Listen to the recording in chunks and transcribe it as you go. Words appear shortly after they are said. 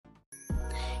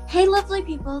Hey, lovely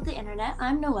people of the internet,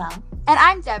 I'm Noelle. And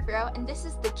I'm Deborah, and this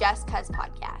is the Just Cuz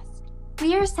podcast.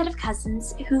 We are a set of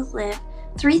cousins who live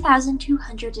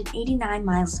 3,289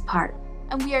 miles apart.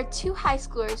 And we are two high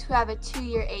schoolers who have a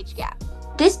 2-year age gap.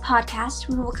 This podcast,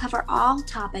 we will cover all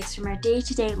topics from our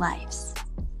day-to-day lives.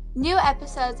 New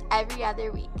episodes every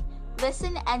other week.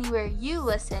 Listen anywhere you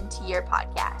listen to your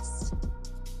podcast.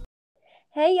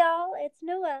 Hey y'all, it's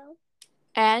Noelle.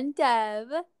 And Deb.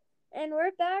 And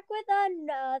we're back with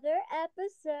another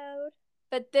episode.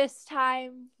 But this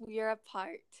time, we're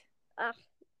apart. Ah,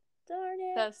 darn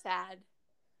it. So sad.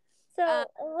 So,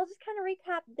 we'll just kind of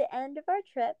recap the end of our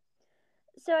trip.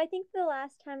 So, I think the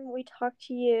last time we talked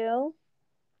to you,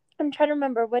 I'm trying to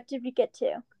remember, what did we get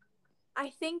to? I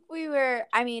think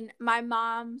my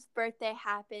mom's birthday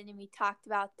happened and we talked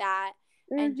about that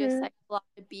and just like a lot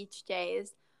of beach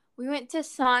days. We went to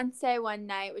Sanse one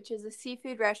night, which is a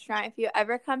seafood restaurant. If you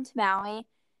ever come to Maui,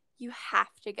 you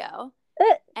have to go.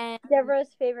 And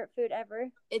Deborah's favorite food ever.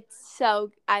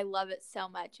 I love it so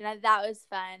much. And that was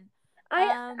fun.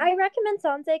 I recommend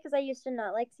Sanse because I used to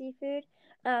not like seafood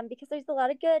because there's a lot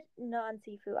of good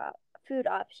non-seafood food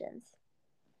options.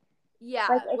 Yeah.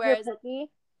 Like if you're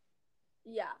picky.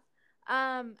 Yeah.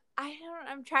 I'm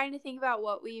trying to think about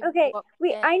what we did.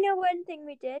 I know one thing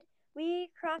we did. We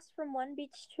crossed from one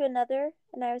beach to another,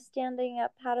 and I was standing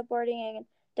up paddleboarding, and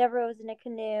Deborah was in a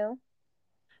canoe.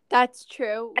 That's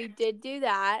true. We did do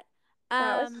that.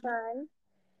 That was fun.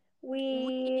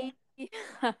 We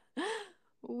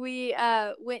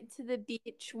went to the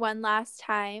beach one last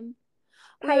time.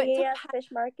 Paella fish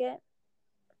market.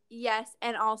 Yes,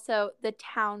 and also the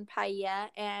town paella,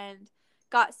 and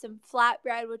got some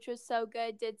flatbread, which was so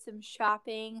good. Did some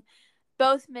shopping.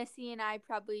 Both Missy and I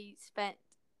probably spent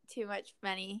too much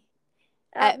money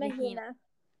at Mahina.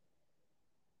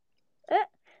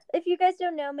 If you guys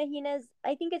don't know, Mahina's,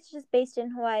 I think it's just based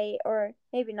in Hawaii, or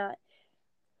maybe not.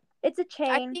 It's a chain.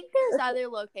 I think there's other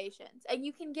locations, and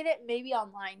you can get it maybe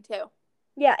online too.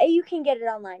 Yeah, you can get it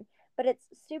online, but it's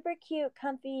super cute,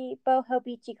 comfy, boho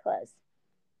beachy clothes.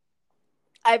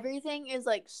 Everything is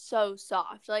like so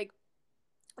soft. Like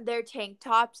their tank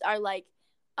tops are like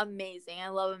amazing. I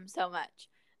love them so much.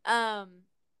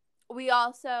 We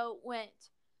also went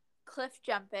cliff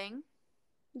jumping.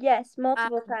 Yes,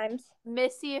 multiple times.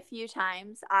 Missy a few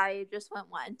times. I just went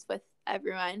once with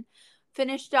everyone.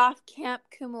 Finished off Camp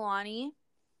Kumulani.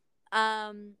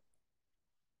 Actually,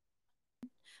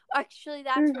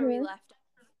 that's where we left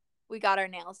off. We got our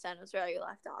nails done. It was where we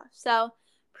left off. So,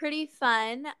 pretty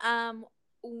fun. And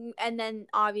then,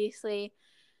 obviously,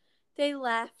 they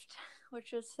left,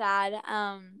 which was sad.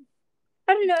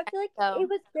 I don't know. I feel like it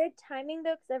was good timing,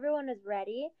 though, because everyone was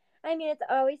ready. I mean, it's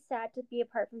always sad to be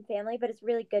apart from family, but it's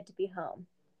really good to be home.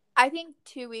 I think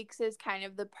 2 weeks is kind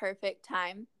of the perfect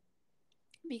time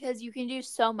because you can do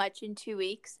so much in 2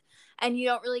 weeks and you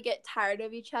don't really get tired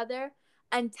of each other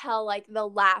until like the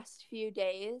last few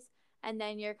days. And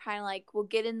then you're kind of like, we'll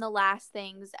get in the last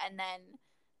things and then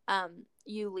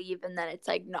you leave and then it's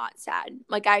like not sad.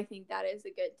 Like I think that is a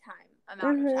good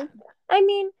amount of time. I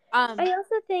mean, I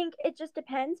also think it just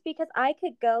depends because I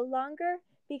could go longer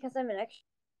because I'm an extra.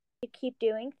 Keep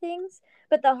doing things,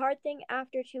 but the hard thing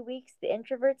after 2 weeks, the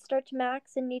introverts start to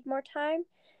max and need more time.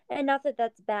 And not that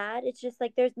that's bad, it's just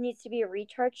like there needs to be a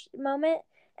recharge moment,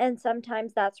 and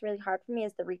sometimes that's really hard for me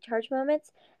is the recharge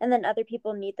moments, and then other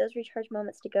people need those recharge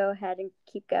moments to go ahead and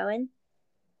keep going.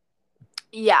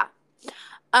 Yeah.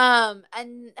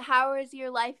 And how is your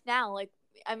life now? Like,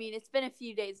 I mean, it's been a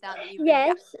few days now that you've been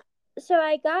back. So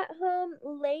I got home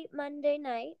late Monday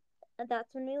night, and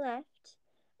that's when we left.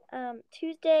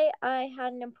 Tuesday, I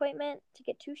had an appointment to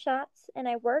get 2 shots, and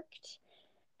I worked.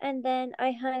 And then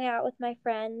I hung out with my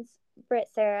friends, Britt,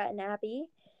 Sarah, and Abby.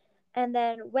 And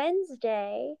then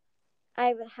Wednesday,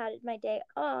 I had my day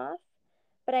off,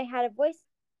 but I had a voice.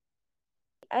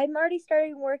 I'm already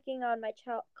starting working on my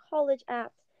college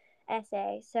app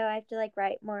essay, so I have to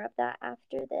write more of that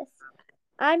after this.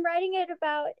 I'm writing it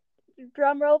about,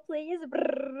 drum roll please,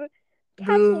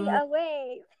 catch me a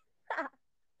wave.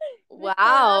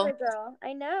 Wow. Girl,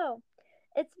 I know.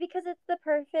 It's because it's the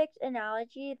perfect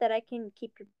analogy that I can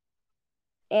keep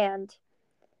and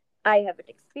I have an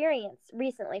experience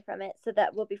recently from it, so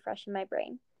that will be fresh in my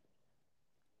brain.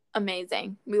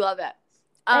 Amazing. We love it.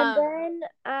 And then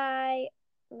I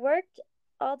worked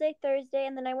all day Thursday,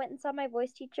 and then I went and saw my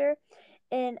voice teacher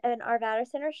in an Arvada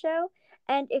Center show.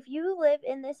 And if you live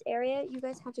in this area, you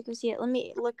guys have to go see it. Let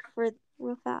me look for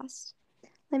real fast.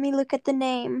 Let me look at the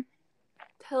name.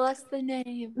 Tell us the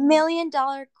name. $1 Million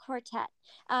Quartet.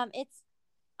 It's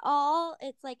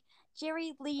like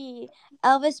Jerry Lee,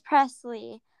 Elvis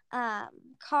Presley,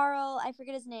 Carl, I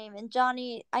forget his name, and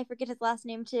Johnny, I forget his last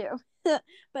name too.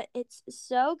 But it's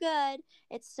so good.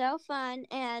 It's so fun.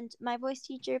 And my voice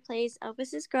teacher plays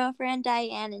Elvis's girlfriend,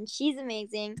 Diane, and she's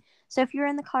amazing. So if you're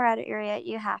in the Colorado area,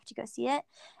 you have to go see it.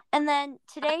 And then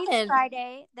today's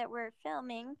Friday that we're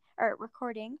filming or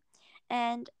recording.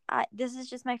 And this is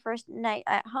just my first night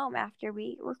at home after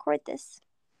we record this.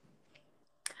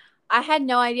 I had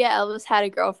no idea Elvis had a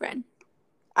girlfriend.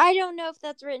 I don't know if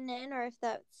that's written in or if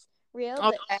that's real,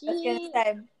 Okay, but I was gonna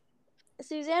say.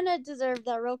 Susanna deserved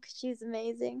that role because she's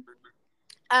amazing.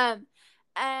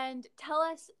 And tell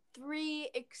us 3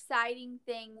 exciting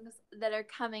things that are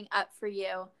coming up for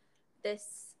you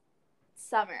this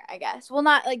summer, I guess. Well,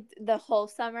 not like the whole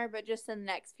summer, but just in the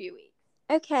next few weeks.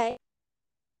 Okay.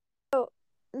 So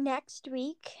next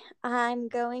week, I'm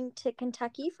going to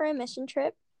Kentucky for a mission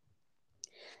trip.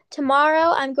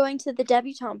 Tomorrow, I'm going to the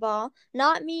debutante ball.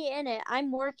 Not me in it.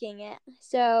 I'm working it.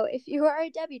 So if you are a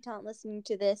debutante listening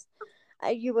to this,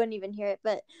 you wouldn't even hear it.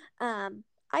 But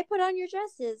I put on your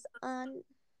dresses on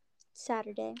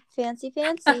Saturday. Fancy.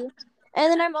 And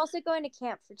then I'm also going to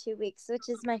camp for 2 weeks, which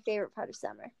is my favorite part of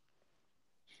summer.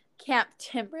 Camp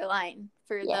Timberline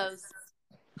for those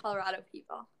Colorado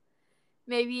people.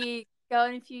 Maybe go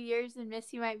in a few years and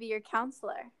Missy might be your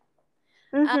counselor.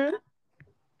 Mm-hmm.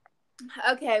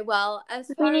 Okay, well, as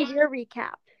we far need as your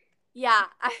recap. Yeah,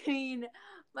 I mean,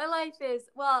 my life is,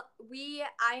 well,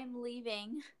 I am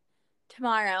leaving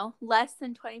tomorrow, less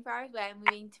than 24 hours away. I'm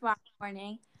leaving tomorrow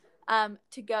morning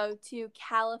to go to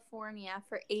California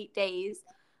for 8 days.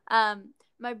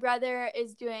 My brother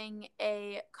is doing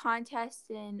a contest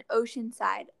in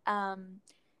Oceanside.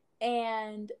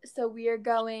 And so we're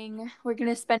going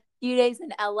to spend a few days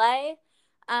in LA.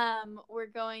 We're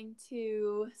going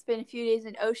to spend a few days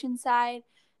in Oceanside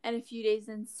and a few days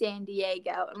in San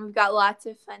Diego. And we've got lots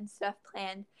of fun stuff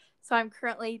planned. So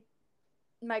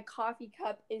my coffee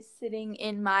cup is sitting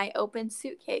in my open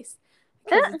suitcase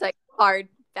because it's like hard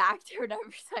backed or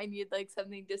whatever. So I need like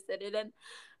something to sit it in.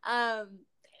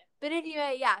 But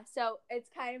anyway, yeah. So it's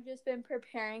kind of just been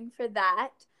preparing for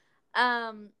that.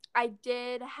 I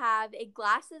did have a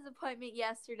glasses appointment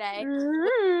yesterday.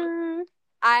 Mm-hmm.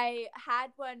 I had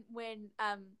one when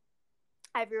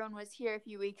everyone was here a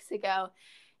few weeks ago,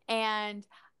 and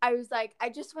I was like, I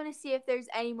just want to see if there's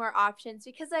any more options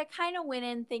because I kind of went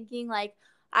in thinking like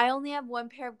I only have one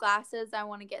pair of glasses. I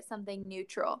want to get something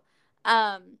neutral.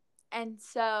 And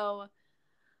so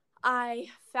I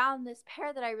found this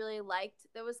pair that I really liked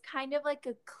that was kind of like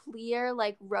a clear,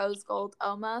 like rose gold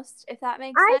almost, if that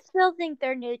makes sense. I still think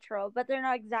they're neutral, but they're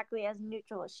not exactly as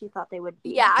neutral as she thought they would be.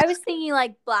 Yeah, I was thinking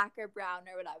like black or brown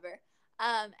or whatever.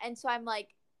 And so I'm like,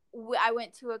 I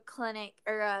went to a clinic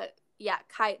or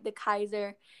the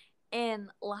Kaiser in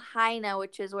Lahaina,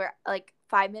 which is where like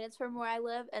 5 minutes from where I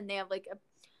live, and they have like a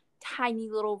tiny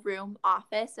little room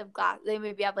office of glass. They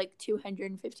maybe have like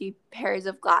 250 pairs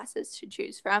of glasses to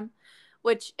choose from,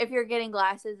 which if you're getting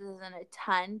glasses isn't a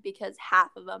ton because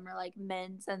half of them are like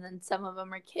men's and then some of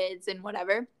them are kids and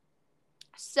whatever.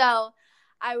 So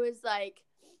I was like,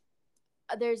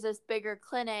 there's this bigger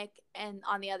clinic and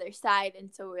on the other side,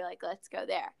 and so we were like, let's go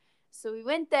there. So we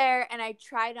went there and I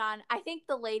tried on. I think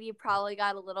the lady probably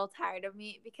got a little tired of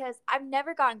me because I've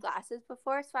never gotten glasses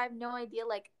before, so I have no idea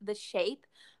like the shape.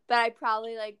 But I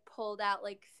probably like pulled out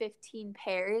like 15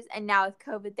 pairs, and now with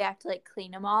COVID they have to like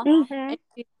clean them all. Mm-hmm. And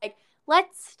she's like,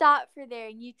 let's stop for there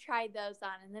and you try those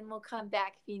on, and then we'll come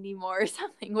back if you need more or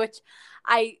something. Which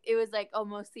it was like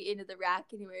almost the end of the rack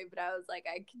anyway, but I was like,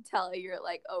 I can tell you're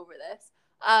like over this.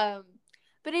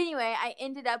 But anyway, I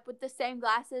ended up with the same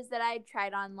glasses that I had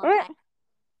tried on Lahaina.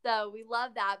 So we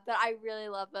love that, but I really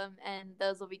love them, and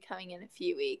those will be coming in a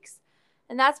few weeks.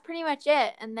 And that's pretty much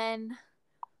it. And then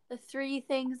the 3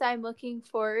 things I'm looking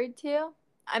forward to,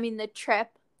 I mean, the trip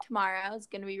tomorrow is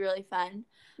going to be really fun.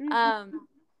 Mm-hmm.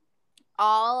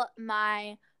 All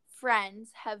my friends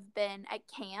have been at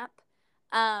camp.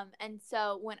 And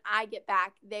so when I get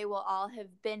back, they will all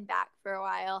have been back for a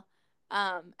while.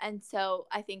 And so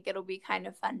I think it'll be kind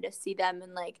of fun to see them,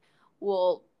 and like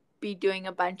we'll be doing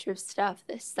a bunch of stuff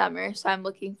this summer. So I'm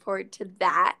looking forward to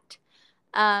that.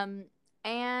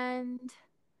 And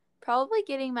probably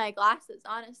getting my glasses,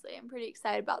 honestly. I'm pretty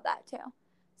excited about that too.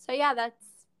 So yeah, that's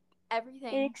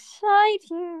everything.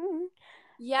 Exciting.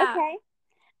 Yeah. Okay.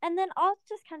 And then I'll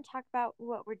just kind of talk about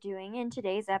what we're doing in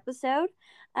today's episode.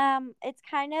 It's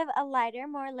kind of a lighter,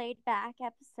 more laid back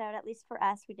episode, at least for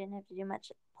us. We didn't have to do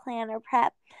much plan or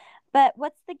prep. But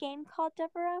what's the game called,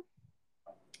 Deborah?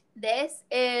 This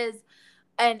is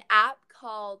an app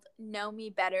called Know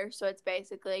Me Better. So it's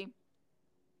basically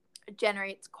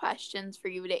generates questions for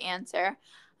you to answer.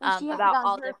 And she has it about on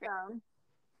all her different. phone.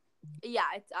 Yeah,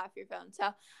 it's off your phone.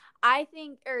 So I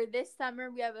think, or this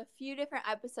summer, we have a few different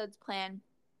episodes planned.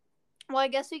 Well, I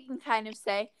guess we can kind of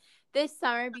say this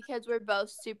summer, because we're both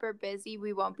super busy,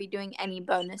 we won't be doing any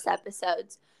bonus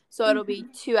episodes. So it'll be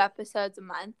 2 episodes a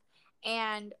month.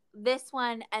 And this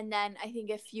one, and then I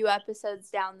think a few episodes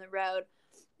down the road,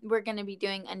 we're going to be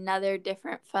doing another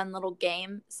different fun little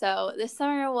game. So this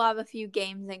summer we'll have a few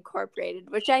games incorporated,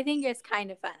 which I think is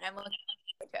kind of fun. I'm looking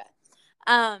forward to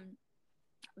it.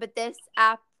 But this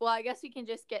app, well, I guess we can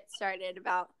just get started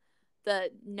about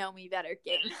the Know Me Better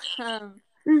game.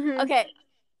 Okay,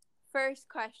 first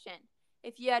question.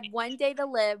 If you had one day to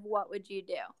live, what would you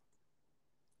do?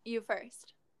 You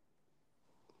first.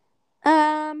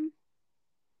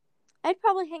 I'd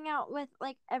probably hang out with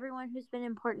like everyone who's been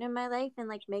important in my life and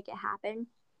like make it happen.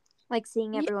 Like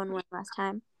seeing everyone one last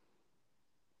time.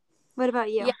 What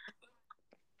about you? Yeah.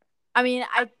 I mean,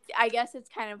 I guess it's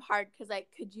kind of hard because, like,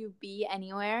 could you be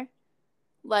anywhere?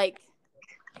 Like,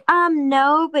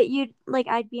 No, but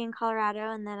I'd be in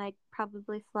Colorado and then I'd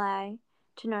probably fly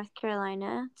to North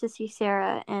Carolina to see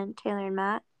Sarah and Taylor and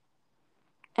Matt.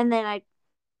 And then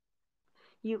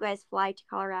you guys fly to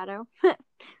Colorado.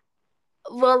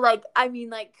 well, like, I mean,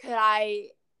 like, could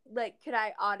I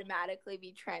automatically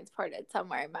be transported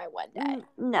somewhere in my one day?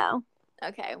 No.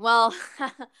 Okay, well,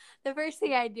 the first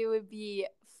thing I'd do would be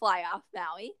fly off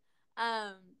Maui.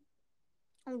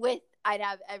 I'd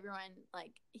have everyone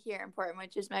like here in Portland,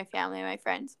 which is my family and my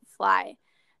friends, fly,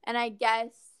 and I guess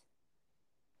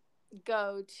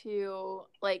go to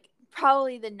like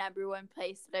probably the number one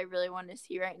place that I really want to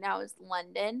see right now is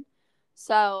London.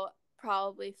 So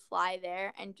probably fly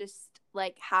there and just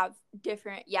like have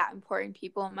different important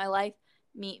people in my life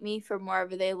meet me from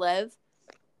wherever they live.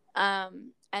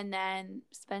 And then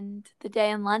spend the day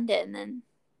in London, and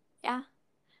yeah,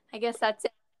 I guess that's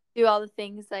it. Do all the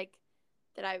things like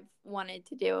that I've wanted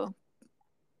to do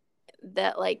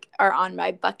that like are on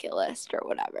my bucket list or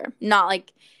whatever. Not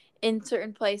like in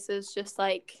certain places, just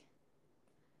like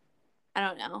I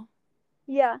don't know.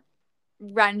 Yeah.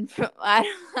 Run from I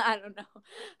don't know.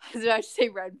 I was about to say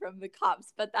run from the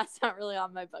cops, but that's not really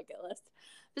on my bucket list.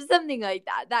 But something like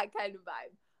that kind of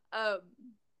vibe.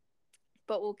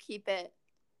 But we'll keep it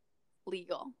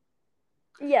legal.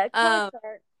 Yeah,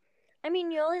 smart. I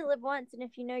mean, you only live once, and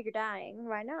if you know you're dying,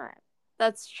 why not?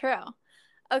 That's true.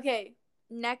 Okay,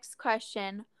 next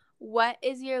question. What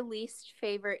is your least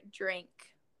favorite drink?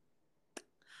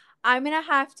 I'm going to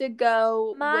have to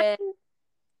go Mine with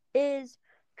is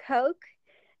Coke.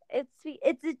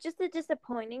 It's just a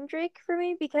disappointing drink for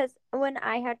me because when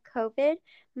I had COVID,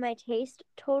 my taste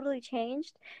totally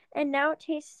changed, and now it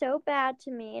tastes so bad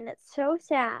to me, and it's so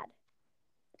sad.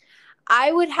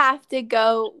 I would have to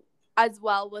go as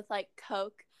well with like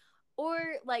Coke or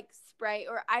like Sprite,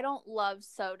 or I don't love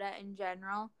soda in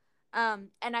general.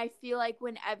 And I feel like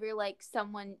whenever like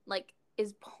someone like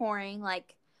is pouring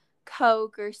like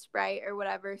Coke or Sprite or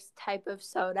whatever type of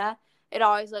soda, it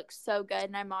always looks so good,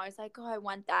 and I'm always like, oh, I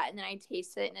want that, and then I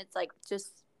taste it and it's like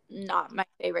just not my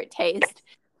favorite taste.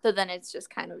 So then it's just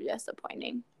kind of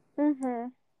disappointing.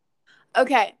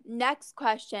 Okay, next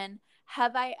question.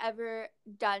 Have I ever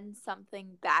done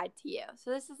something bad to you?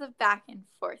 So this is a back and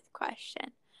forth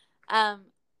question.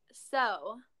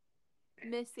 So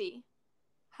Missy,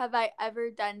 have I ever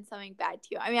done something bad to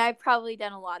you? I mean, I've probably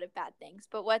done a lot of bad things,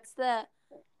 but what's the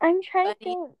I'm trying to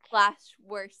funny think. /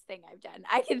 worst thing I've done?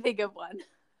 I can think of one.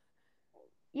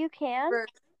 You can?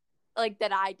 Like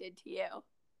that I did to you.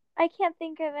 I can't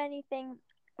think of anything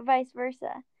vice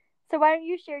versa. So why don't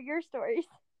you share your stories?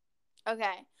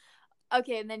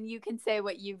 Okay, and then you can say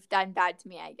what you've done bad to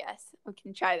me, I guess. We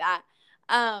can try that.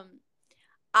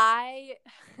 I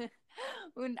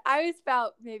when I was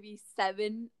about maybe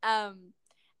 7,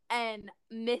 and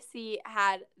Missy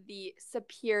had the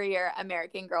superior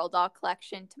American Girl doll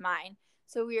collection to mine.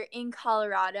 So we were in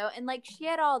Colorado, and like she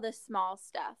had all the small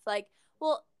stuff. Like,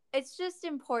 well, it's just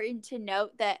important to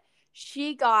note that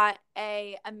she got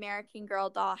a American Girl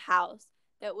doll house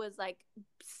that was like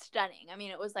stunning. I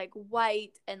mean, it was like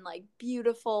white and like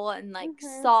beautiful and like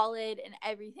solid and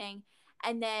everything.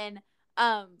 And then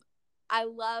I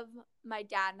love my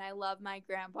dad and I love my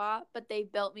grandpa, but they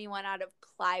built me one out of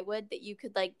plywood that you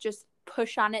could like just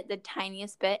push on it the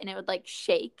tiniest bit and it would like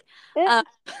shake. And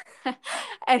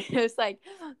it was like,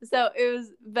 so it was,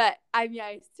 but I mean,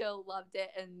 I still loved it,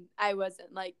 and I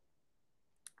wasn't like,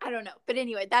 I don't know. But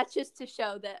anyway, that's just to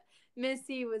show that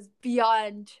Missy was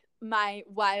beyond my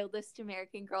wildest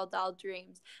American Girl doll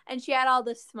dreams. And she had all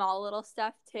the small little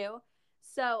stuff too.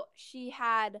 So she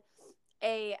had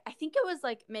I think it was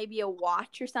like maybe a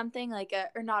watch or something,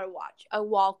 or not a watch, a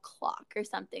wall clock or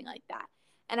something like that.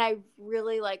 And I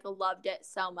really like loved it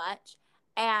so much.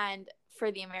 And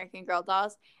for the American Girl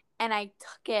dolls, and I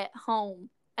took it home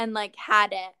and like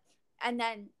had it. And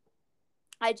then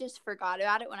I just forgot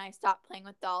about it when I stopped playing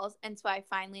with dolls. And so I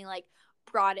finally like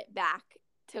brought it back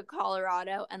to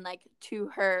Colorado and like to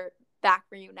her, back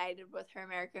reunited with her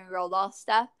American Girl doll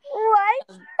stuff. What?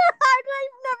 I've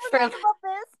never known about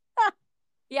this.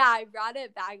 Yeah, I brought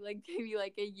it back like maybe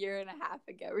like a year and a half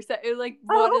ago or so. It was like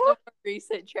one of the more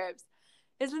recent trips.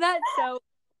 Isn't that so?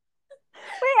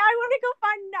 Wait, I want to go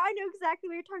find. Now I know exactly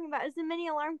what you're talking about. It's a mini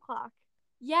alarm clock.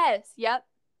 Yes. Yep.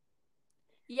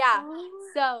 Yeah.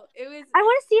 So it was. I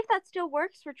want to see if that still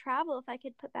works for travel. If I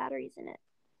could put batteries in it.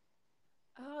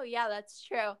 Oh yeah, that's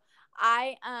true.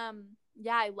 I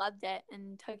loved it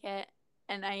and took it,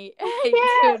 and I hate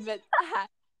to admit that,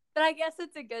 but I guess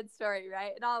it's a good story,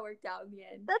 right? It all worked out in the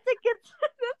end. That's a good.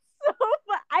 That's so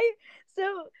fun.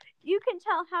 So you can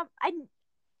tell how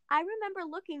I remember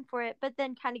looking for it, but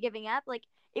then kind of giving up. Like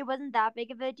it wasn't that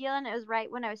big of a deal, and it was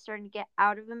right when I was starting to get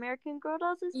out of American Girl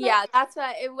dolls. Yeah, that's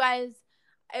what it was.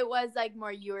 It was like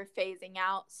more you were phasing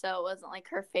out, so it wasn't like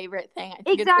her favorite thing. I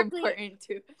think exactly. It's important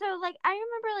to. So like I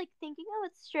remember like thinking, oh,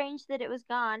 it's strange that it was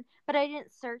gone, but I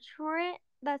didn't search for it.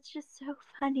 That's just so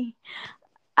funny.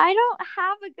 I don't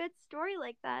have a good story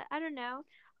like that. I don't know.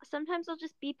 Sometimes I'll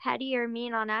just be petty or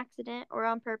mean on accident or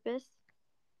on purpose.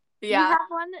 Yeah. Do you have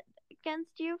one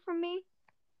against you from me?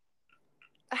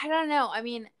 I don't know. I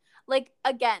mean, like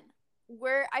again,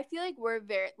 I feel like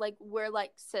we're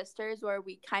like sisters where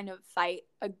we kind of fight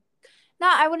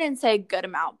I wouldn't say a good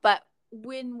amount, but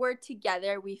when we're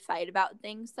together we fight about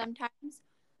things sometimes,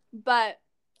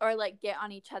 or like get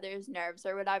on each other's nerves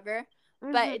or whatever.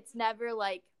 Mm-hmm. But it's never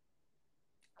like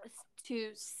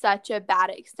to such a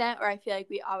bad extent, or I feel like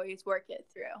we always work it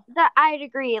through. That I'd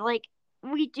agree. Like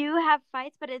we do have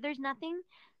fights, but there's nothing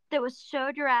that was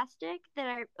so drastic that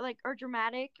I like or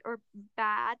dramatic or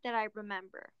bad that I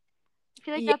remember. I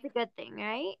feel like that's a good thing,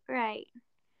 right? Right.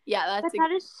 Yeah,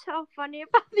 that is so funny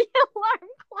about the alarm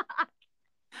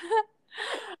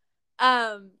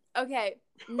clock. Okay,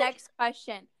 next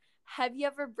question. Have you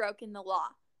ever broken the law?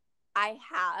 I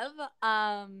have.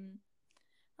 I'm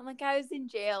like, I was in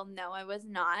jail. No, I was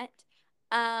not.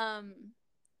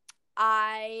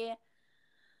 I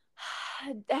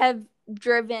have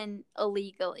driven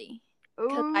illegally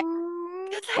because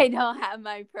I don't have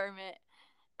my permit.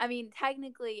 I mean,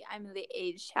 technically, I'm the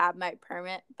age to have my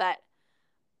permit, but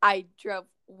I drove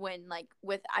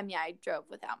I drove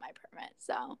without my permit.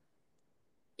 So,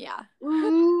 yeah.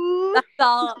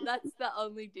 That's the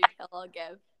only detail I'll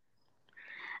give.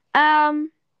 I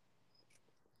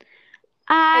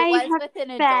it was with an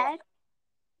adult.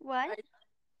 What?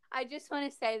 I just want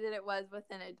to say that it was with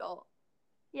an adult.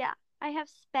 Yeah, I have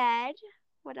sped.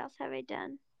 What else have I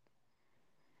done?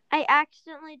 I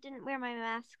accidentally didn't wear my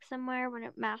mask somewhere when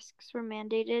masks were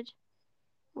mandated.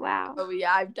 Wow. Oh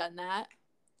yeah, I've done that.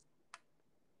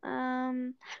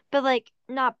 But like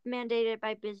not mandated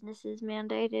by businesses,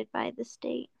 mandated by the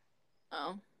state.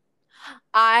 Oh.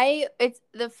 It's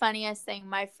the funniest thing.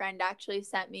 My friend actually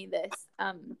sent me this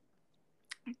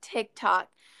TikTok.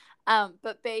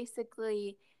 But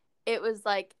basically it was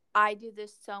like I do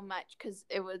this so much because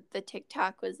the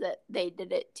TikTok was that they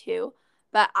did it too.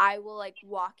 But I will like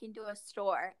walk into a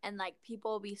store and like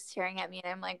people will be staring at me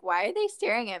and I'm like, why are they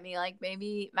staring at me? Like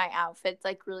maybe my outfit's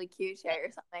like really cute today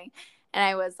or something. And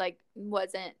I was like,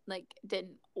 wasn't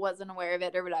aware of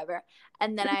it or whatever.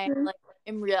 And then I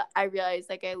realized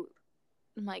like I'm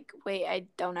like, wait, I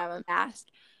don't have a mask.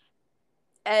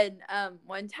 And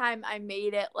one time I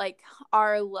made it like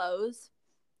our Lowe's,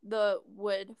 the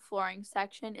wood flooring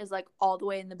section is like all the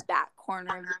way in the back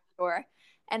corner of the store.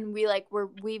 And we like were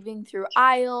weaving through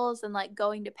aisles and like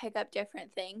going to pick up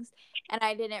different things. And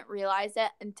I didn't realize it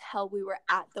until we were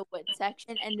at the wood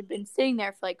section and had been sitting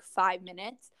there for like 5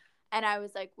 minutes. And I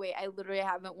was like, wait, I literally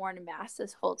haven't worn a mask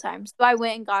this whole time. So I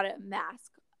went and got a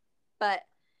mask. But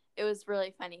it was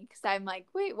really funny because I'm like,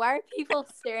 wait, why are people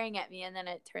staring at me? And then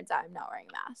it turns out I'm not wearing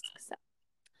a mask. So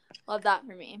love that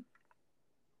for me.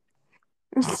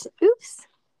 Oops.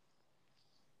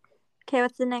 Okay,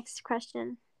 what's the next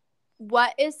question?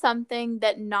 What is something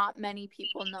that not many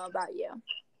people know about you?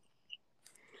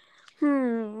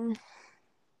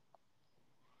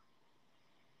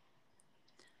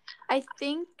 I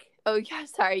think. Oh, yeah.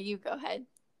 Sorry. You go ahead.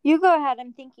 You go ahead.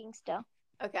 I'm thinking still.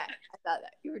 Okay. I thought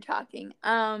that you were talking.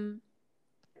 I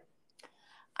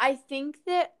think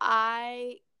that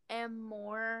I am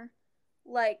more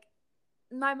like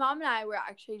my mom and I were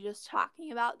actually just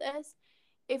talking about this.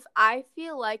 if I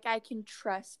feel like I can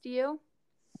trust you,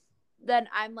 then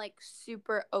I'm like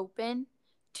super open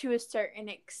to a certain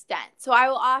extent. So I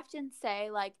will often say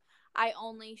like I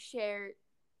only share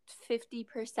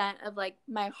 50% of like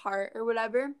my heart or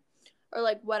whatever, or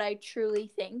like what I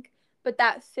truly think. But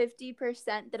that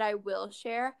 50% that I will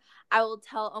share, I will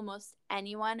tell almost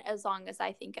anyone as long as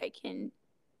I think I can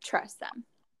trust them.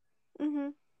 Mm-hmm.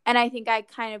 And I think I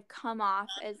kind of come off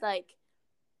as like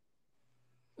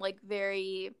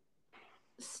very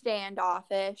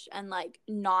standoffish and like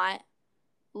not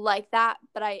like that,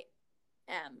 but I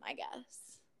am, I guess.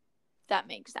 If that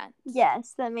makes sense.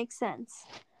 Yes, that makes sense.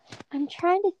 I'm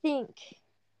trying to think.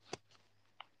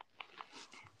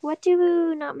 What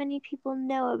do not many people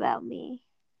know about me?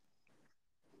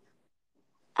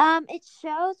 It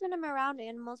shows when I'm around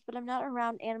animals, but I'm not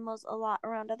around animals a lot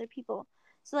around other people.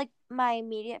 So like my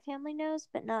immediate family knows,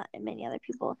 but not many other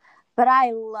people. But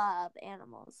I love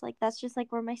animals. Like that's just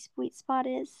like where my sweet spot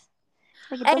is.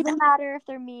 Like it doesn't matter if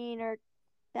they're mean or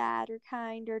bad or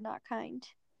kind or not kind.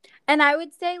 And I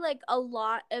would say like a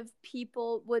lot of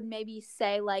people would maybe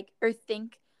say like or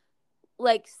think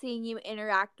like seeing you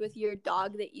interact with your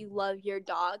dog that you love your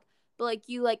dog, but like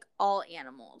you like all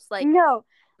animals. Like no,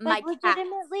 my like cat.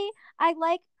 legitimately, I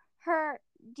like her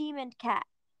demon cat.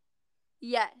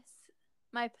 Yes,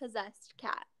 my possessed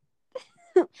cat.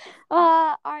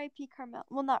 R.I.P. Carmel.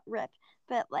 Well, not Rip,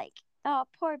 but like, oh,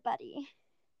 poor buddy.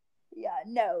 Yeah,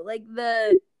 no, like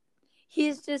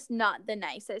he's just not the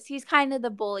nicest. He's kind of the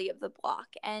bully of the block.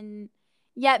 And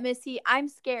yet Missy, I'm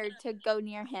scared to go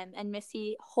near him, and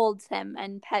Missy holds him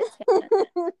and pets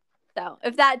him. So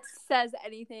if that says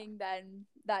anything, then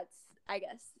that's, I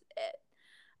guess, it.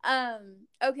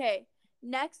 Okay.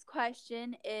 Next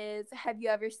question is, have you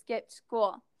ever skipped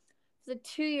school? The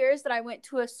 2 years that I went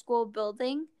to a school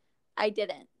building, I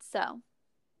didn't. So,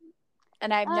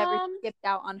 and I've never skipped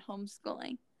out on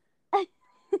homeschooling.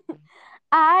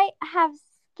 I have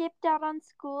skipped out on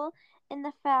school in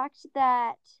the fact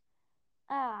that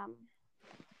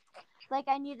like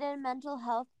I needed a mental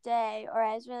health day or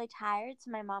I was really tired,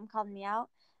 so my mom called me out.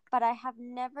 But I have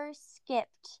never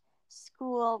skipped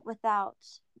school without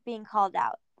being called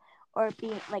out or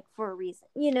being like for a reason.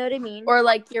 You know what I mean? Or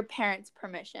like your parents'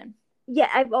 permission. Yeah,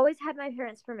 I've always had my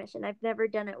parents' permission. I've never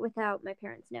done it without my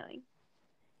parents knowing.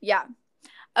 Yeah.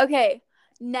 Okay.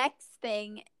 Next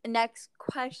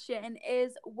question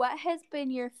is, what has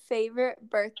been your favorite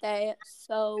birthday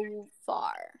so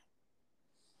far?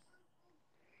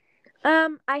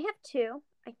 I have two.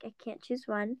 I can't choose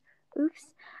one. Oops.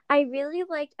 I really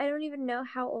liked, I don't even know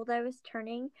how old I was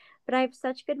turning, but I have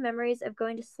such good memories of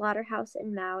going to Slaughterhouse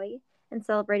in Maui and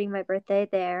celebrating my birthday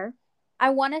there.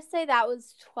 I want to say that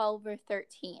was 12 or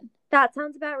 13. That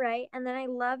sounds about right. And then I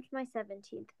loved my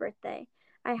 17th birthday.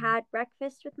 I had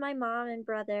breakfast with my mom and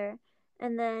brother,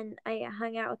 and then I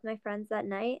hung out with my friends that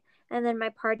night. And then my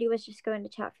party was just going to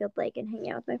Chatfield Lake and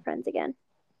hanging out with my friends again.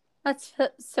 That's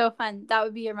so fun. That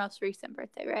would be your most recent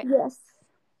birthday, right? Yes.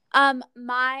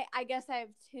 I guess I have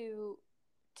two.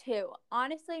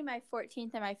 Honestly, my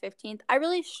 14th and my 15th, I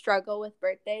really struggle with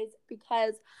birthdays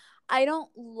because I don't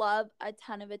love a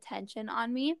ton of attention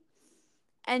on me.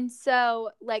 And so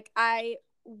like I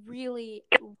really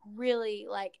really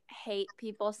like hate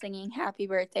people singing happy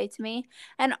birthday to me.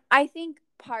 And I think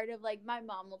part of like my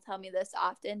mom will tell me this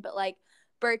often, but like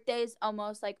birthdays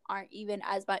almost like aren't even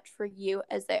as much for you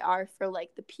as they are for like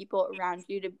the people around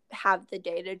you to have the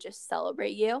day to just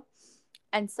celebrate you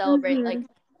and celebrate like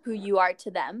who you are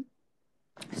to them.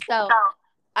 So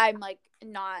I'm like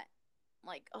not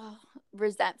like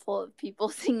resentful of people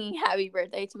singing happy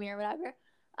birthday to me or whatever.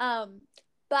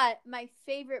 But my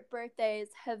favorite birthdays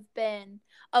have been,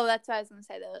 that's what I was gonna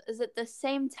say though, is at the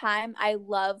same time I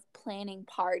love planning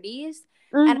parties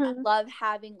and I love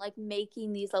having like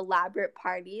making these elaborate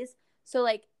parties. So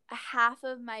like half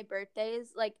of my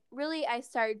birthdays, like really I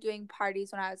started doing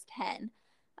parties when I was 10.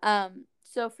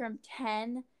 So from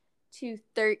 10 to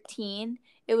 13,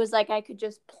 it was like I could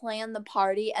just plan the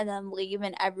party and then leave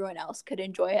and everyone else could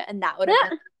enjoy it, and that would have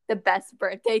been the best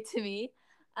birthday to me.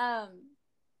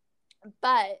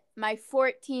 But my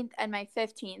 14th and my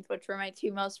 15th, which were my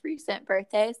two most recent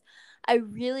birthdays, I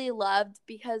really loved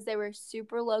because they were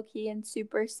super low key and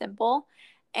super simple,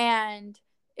 and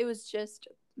it was just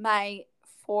my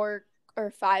 4 or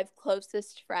 5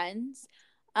 closest friends.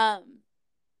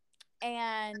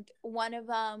 And one of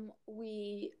them,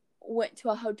 we went to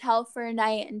a hotel for a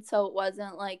night, and so it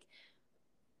wasn't like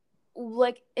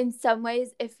in some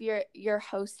ways if you're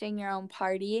hosting your own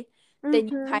party, then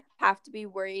you kind of have to be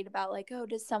worried about like, oh,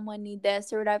 does someone need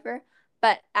this or whatever.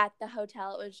 But at the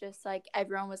hotel it was just like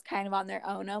everyone was kind of on their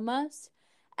own almost.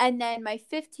 And then my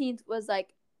 15th was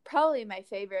like probably my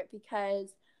favorite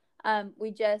because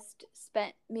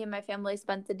me and my family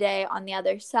spent the day on the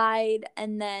other side.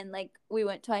 And then like we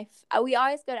went to we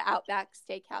always go to Outback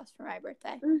Steakhouse for my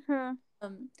birthday.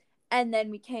 And then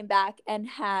we came back and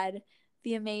had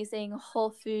the amazing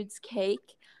Whole Foods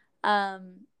cake.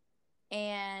 And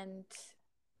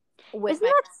Isn't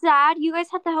that sad? You guys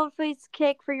had the Whole Foods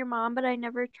cake for your mom, but I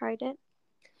never tried it.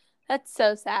 That's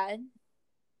so sad.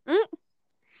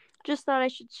 Just thought I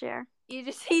should share. You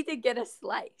just need to get a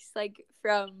slice, like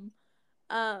from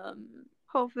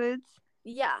Whole Foods.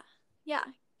 Yeah.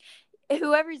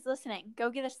 Whoever's listening, go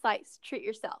get a slice. Treat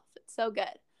yourself. It's so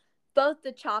good. Both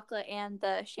the chocolate and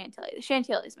the chantilly. The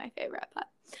chantilly is my favorite. But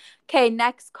okay,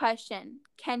 next question.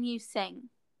 Can you sing?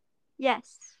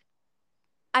 Yes.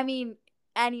 I mean,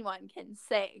 anyone can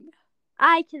sing.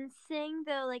 I can sing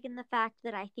though, like in the fact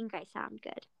that I think I sound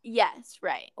good. Yes,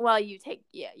 right. Well, you take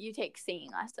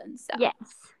singing lessons. So.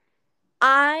 Yes.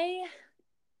 I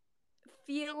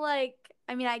feel like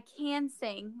I can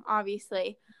sing,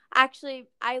 obviously. Actually,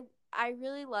 I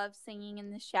really love singing in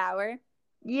the shower.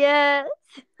 Yes.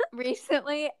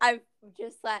 Recently, I've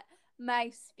just let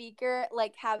my speaker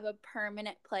like have a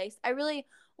permanent place. I really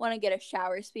want to get a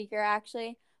shower speaker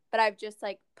actually, but I've just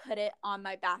like put it on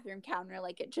my bathroom counter,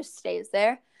 like it just stays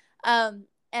there. And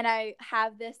I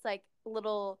have this like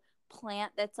little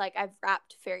plant that's like I've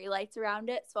wrapped fairy lights around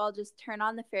it, so I'll just turn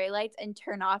on the fairy lights and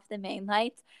turn off the main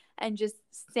lights and just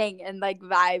sing and like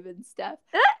vibe and stuff.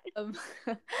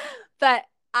 But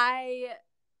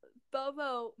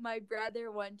Bobo, my brother,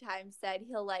 one time said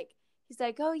he's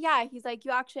like, oh yeah, he's like,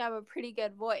 you actually have a pretty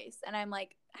good voice. And I'm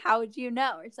like, how would you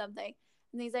know, or something?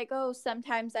 And he's like, oh,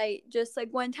 sometimes I just like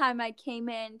one time I came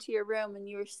into your room and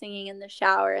you were singing in the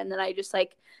shower, and then I just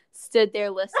like stood there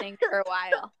listening for a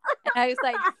while. And I was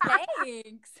like,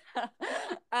 thanks. So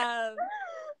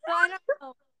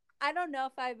I don't know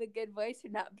if I have a good voice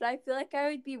or not, but I feel like I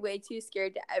would be way too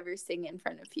scared to ever sing in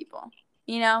front of people,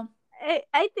 you know?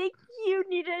 I think you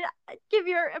need to give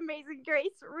your Amazing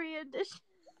Grace rendition.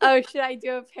 Oh, should I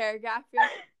do a paragraph?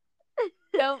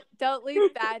 Don't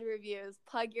leave bad reviews.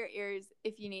 Plug your ears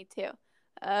if you need to.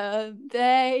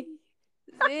 Amazing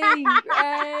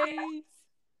Grace.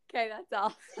 Okay, that's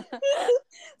all.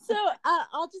 So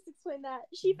I'll just explain that.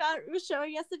 She was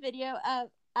showing us a video of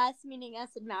us, meaning us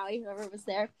and Maui, whoever was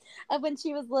there, of when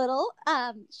she was little.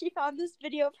 She found this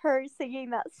video of her singing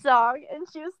that song, and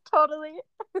she was totally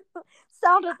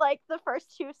sounded like the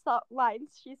first two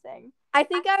lines she sang. I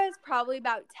think I was probably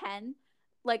about 10.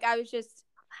 Like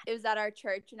it was at our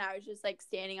church, and I was just like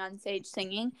standing on stage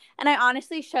singing. And I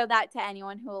honestly show that to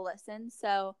anyone who will listen.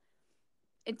 So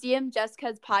DM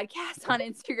Jessica's podcast on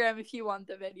Instagram if you want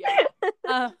the video.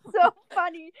 So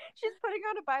funny. She's putting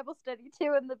on a Bible study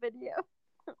too in the video.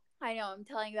 I know, I'm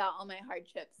telling about all my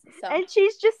hardships. So. And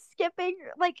she's just skipping,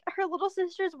 like her little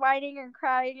sister's whining and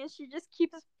crying, and she just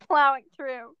keeps plowing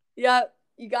through. Yep,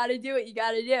 you gotta do what you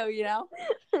gotta do, you know?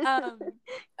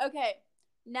 Okay,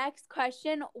 next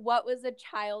question. What was a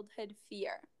childhood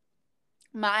fear?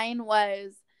 Mine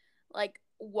was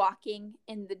walking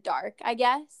in the dark, I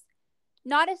guess.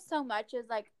 Not as so much as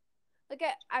I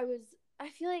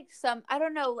feel like I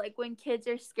don't know, like when kids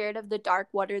are scared of the dark,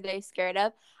 what are they scared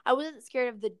of? I wasn't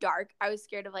scared of the dark. I was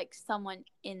scared of someone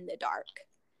in the dark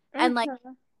and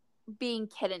being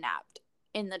kidnapped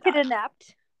in the dark.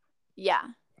 Kidnapped? Yeah.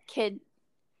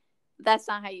 That's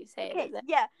not how you say it, is it?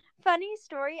 Yeah. Funny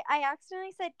story. I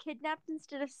accidentally said kidnapped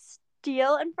instead of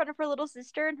steal in front of her little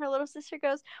sister, and her little sister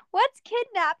goes, "What's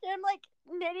kidnapped?" And I'm like,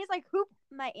 Nanny's like, "Who?"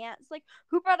 My aunt's like,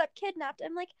 "Who brought up kidnapped?"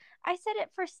 I'm like, "I said it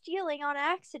for stealing on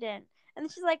accident." And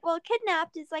she's like, "Well,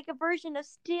 kidnapped is like a version of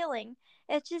stealing.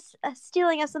 It's just a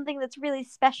stealing of something that's really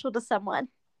special to someone."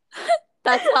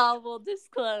 That's all we'll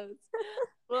disclose.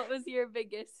 What was your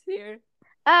biggest fear?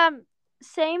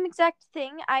 Same exact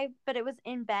thing. But it was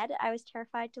in bed. I was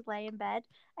terrified to lay in bed.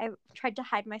 I tried to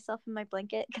hide myself in my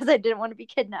blanket because I didn't want to be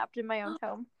kidnapped in my own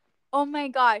home. Oh my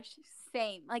gosh,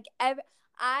 same.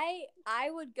 I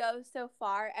would go so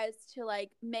far as to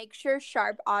make sure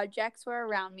sharp objects were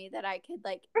around me that I could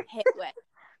hit with.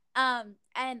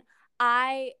 And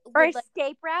I would,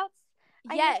 escape routes.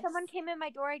 Yes. If someone came in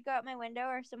my door, I'd go out my window,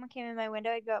 or if someone came in my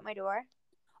window, I'd go out my door.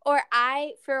 Or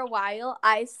for a while,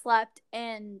 I slept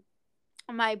in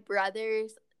my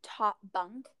brother's top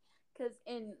bunk, because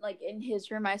in his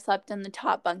room I slept in the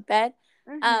top bunk bed.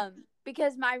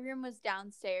 Because my room was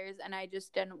downstairs, and I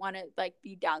just didn't want to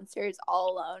be downstairs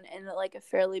all alone in a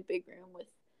fairly big room with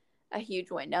a huge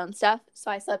window and stuff.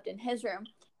 So I slept in his room,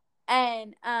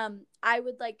 and I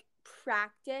would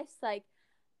practice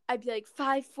I'd be like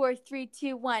 5, 4, 3,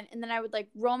 2, 1, and then I would like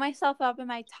roll myself up in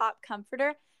my top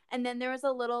comforter, and then there was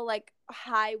a little like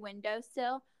high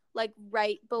windowsill like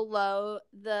right below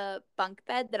the bunk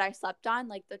bed that I slept on,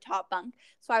 like the top bunk.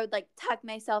 So I would like tuck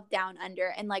myself down under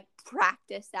and like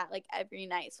practice that like every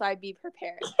night so I'd be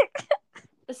prepared.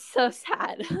 It's so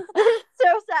sad.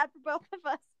 So sad for both of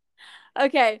us.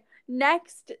 Okay,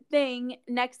 next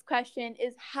question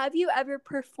is, have you ever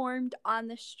performed on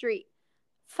the street?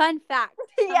 Fun fact,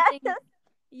 something Yes.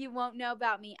 you won't know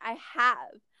about me. I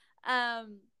have.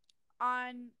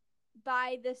 On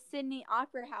by the Sydney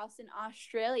Opera House in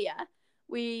Australia,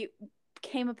 we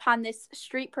came upon this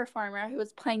street performer who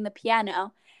was playing the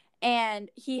piano,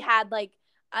 and he had like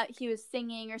he was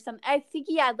singing or something. I think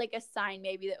he had like a sign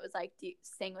maybe that was like, "Do you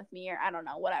sing with me?" or I don't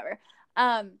know, whatever.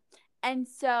 And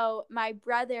so my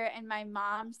brother and my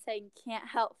mom sang "Can't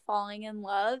Help Falling in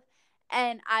Love,"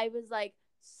 and I was like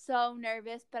so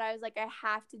nervous, but I was like, I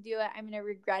have to do it. I'm gonna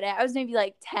regret it. I was maybe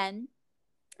like 10.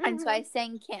 And so I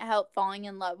sang Can't Help Falling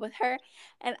in Love with her.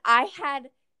 And I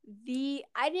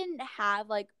didn't have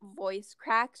like voice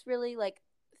cracks really like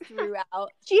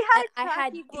throughout. She had And a I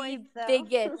had cracky the voice, though.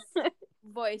 biggest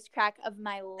voice crack of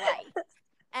my life.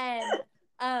 And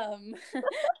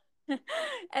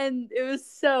and it was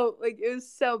so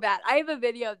bad. I have a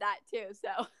video of that too,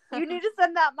 so You need to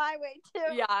send that my way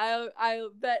too. yeah, I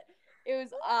but it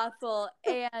was awful.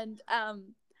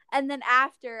 And then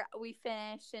after we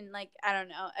finished and like I don't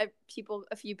know,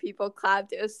 a few people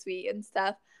clapped. It was sweet and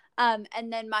stuff. And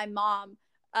then my mom,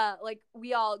 like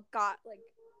we all got like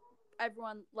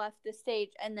everyone left the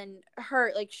stage, and then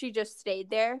her like she just stayed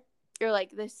there or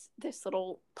like this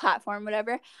little platform,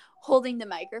 whatever, holding the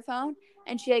microphone,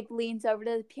 and she like leans over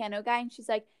to the piano guy and she's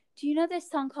like, "Do you know this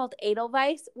song called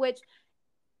Edelweiss?" Which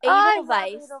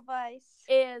Edelweiss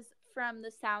is from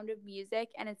The Sound of Music,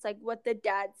 and it's like what the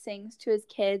dad sings to his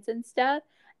kids and stuff.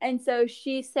 And so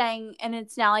she sang, and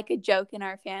it's now like a joke in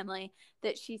our family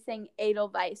that she sang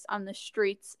Edelweiss on the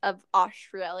streets of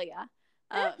Australia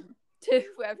to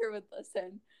whoever would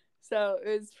listen. So it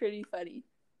was pretty funny.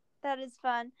 That is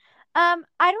fun. I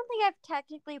don't think I've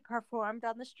technically performed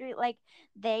on the street like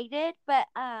they did, but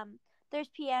there's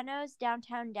pianos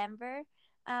downtown Denver,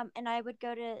 and I would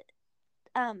go to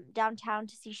downtown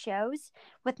to see shows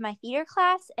with my theater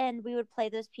class, and we would play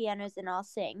those pianos and all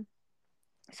sing.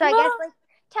 So I guess like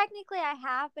technically I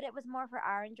have, but it was more for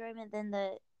our enjoyment than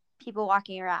the people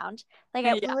walking around. Like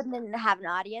we wouldn't have an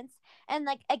audience. And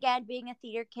like again, being a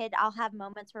theater kid, I'll have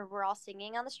moments where we're all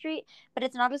singing on the street, but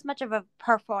it's not as much of a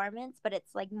performance, but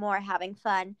it's like more having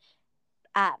fun,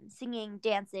 singing,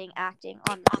 dancing, acting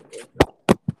on the street.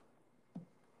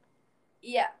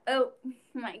 Yeah. Oh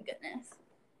my goodness.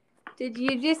 Did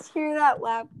you just hear that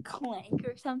loud clank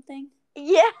or something?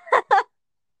 Yeah.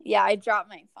 Yeah, I dropped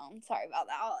my phone. Sorry about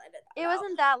that. I'll edit that It out.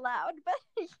 wasn't that loud, but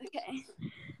okay.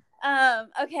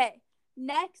 Okay.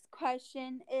 Next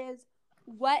question is,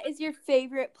 what is your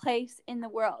favorite place in the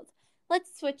world?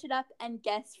 Let's switch it up and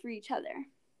guess for each other.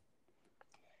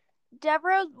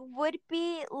 Deborah would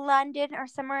be London or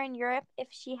somewhere in Europe if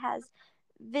she has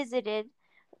visited,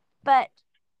 but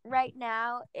right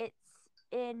now it's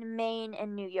in Maine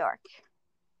and New York.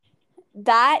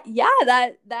 That's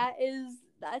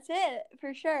it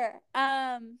for sure.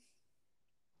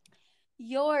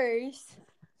 Yours,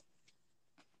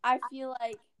 I feel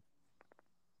like,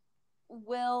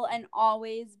 will and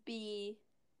always be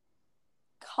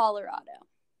Colorado.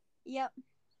 Yep.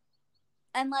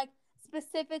 And like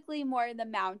specifically more the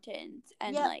mountains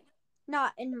and like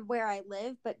not in where I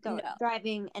live, but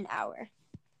driving an hour.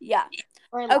 Yeah.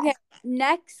 Or less. Okay,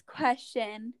 next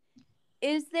question.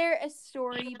 Is there a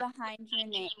story behind your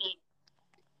name?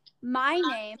 My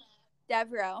name,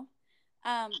 Devereaux.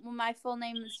 My full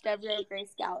name is Devereaux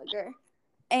Grace Gallagher.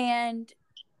 And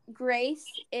Grace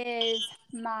is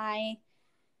my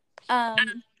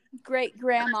great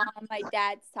grandma on my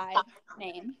dad's side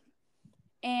name.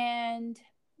 And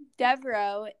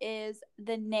Devereaux is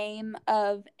the name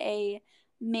of a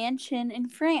mansion in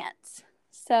France.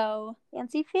 So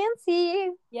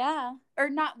fancy. Yeah. Or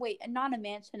not a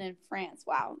mansion in France.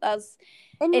 Wow. It's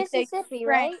Mississippi,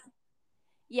 right?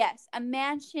 Yes, a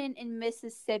mansion in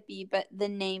Mississippi, but the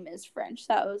name is French.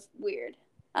 That was weird.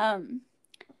 Well,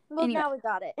 anyway. Now we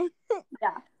got it.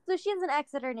 Yeah. So she has an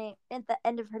Exeter name at the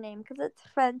end of her name because it's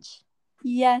French.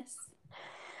 Yes.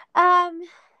 Mine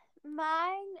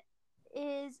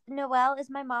is Noelle is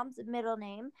my mom's middle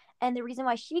name, and the reason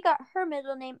why she got her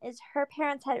middle name is her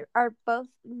parents are both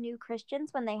new Christians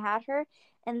when they had her,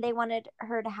 and they wanted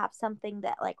her to have something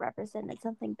that like represented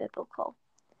something biblical,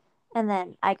 and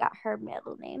then I got her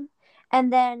middle name.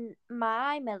 And then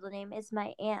my middle name is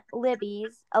my Aunt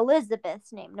Libby's,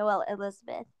 Elizabeth's name, Noelle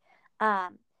Elizabeth.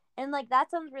 And like that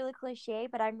sounds really cliche,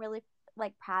 but I'm really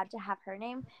like proud to have her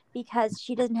name because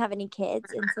she doesn't have any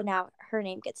kids, and so now her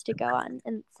name gets to go on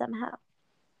and somehow.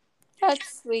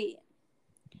 That's sweet.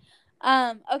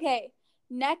 Okay.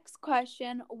 Next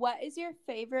question. What is your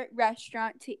favorite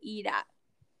restaurant to eat at?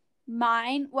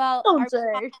 Mine, well, Don't are we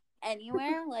say. talking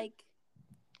anywhere? Like,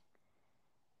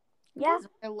 Yeah.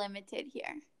 because we're limited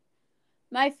here.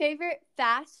 My favorite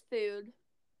fast food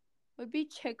would be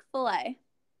Chick-fil-A.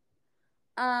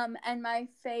 And my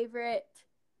favorite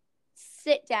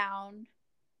sit down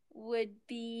would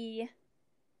be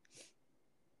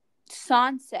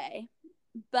Sanse,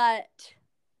 but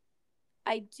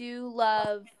I do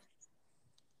love,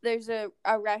 there's a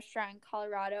restaurant in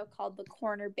Colorado called the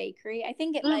Corner Bakery. I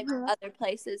think it might be other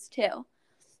places too.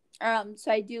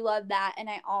 So I do love that, and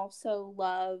I also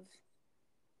love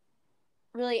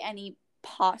really any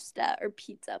pasta or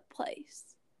pizza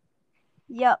place.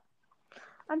 Yep.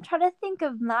 I'm trying to think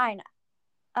of mine.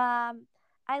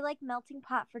 I like melting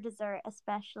pot for dessert,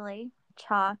 especially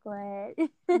chocolate.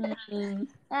 Mm-hmm.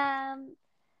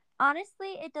 Honestly,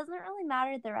 it doesn't really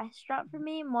matter the restaurant for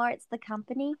me. More, it's the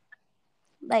company.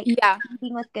 Like Yeah,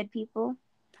 eating with good people.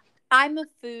 I'm a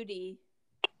foodie,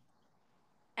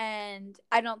 and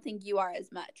I don't think you are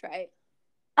as much, right?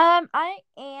 I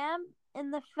am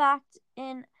in the fact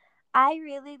in I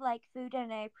really like food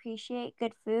and I appreciate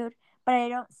good food, but I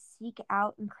don't seek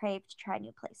out and crave to try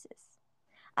new places.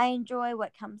 I enjoy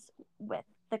what comes with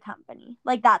the company.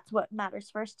 Like that's what matters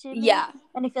first to me. Yeah.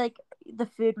 And I feel like the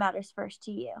food matters first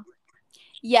to you.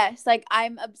 Yes, like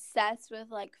I'm obsessed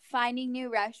with like finding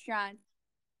new restaurants.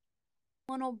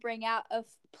 Someone will bring out a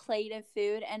plate of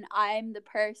food, and I'm the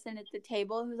person at the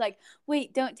table who's like,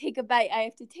 "Wait, don't take a bite. I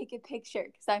have to take a picture,"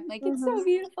 because I'm like, "It's so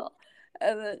beautiful."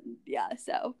 And then, yeah,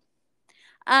 so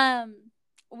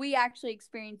we actually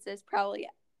experienced this probably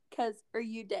or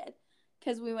you did,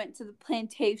 because we went to the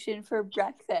plantation for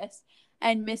breakfast,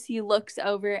 and Missy looks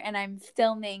over, and I'm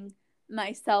filming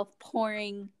myself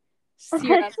pouring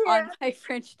syrup on my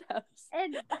French toast.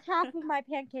 And half of my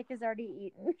pancake is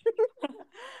already eaten.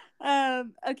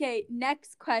 Okay,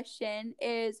 next question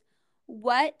is,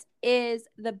 what is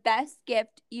the best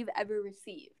gift you've ever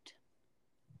received?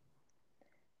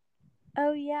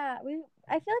 Oh yeah,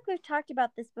 I feel like we've talked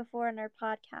about this before in our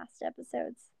podcast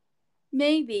episodes.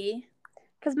 Maybe.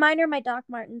 Because mine are my Doc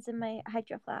Martens and my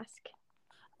Hydro Flask.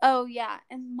 Oh yeah,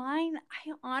 and mine,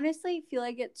 I honestly feel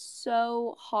like it's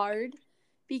so hard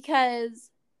because,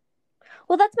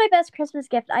 well, that's my best Christmas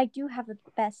gift. I do have a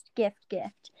best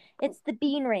gift. It's the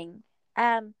bean ring.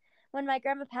 When my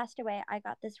grandma passed away, I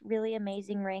got this really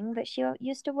amazing ring that she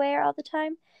used to wear all the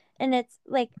time, and it's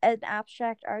like an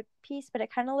abstract art piece, but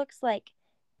it kind of looks like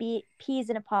peas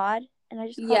in a pod, and I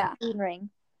just call it bean ring.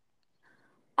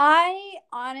 I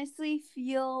honestly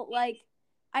feel like,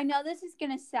 I know this is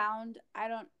gonna sound, I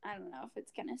don't know if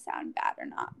it's gonna sound bad or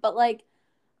not, but like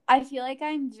I feel like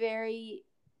I'm very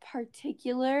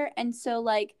particular, and so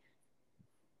like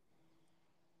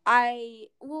I'm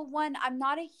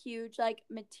not a huge like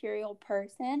material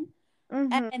person,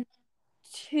 and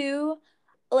two,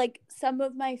 like some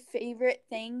of my favorite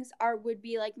things would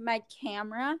be like my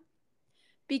camera,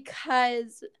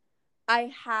 because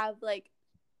I have like,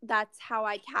 that's how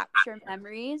I capture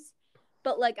memories,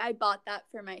 but like I bought that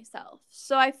for myself,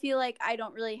 so I feel like I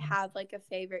don't really have like a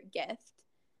favorite gift.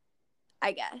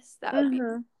 I guess that would be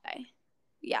okay.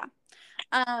 Yeah.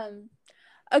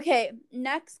 Okay,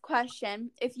 next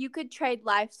question. If you could trade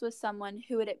lives with someone,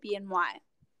 who would it be and why?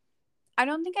 I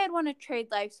don't think I'd want to trade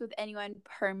lives with anyone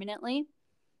permanently.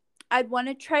 I'd want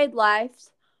to trade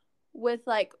lives with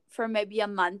like for maybe a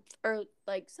month or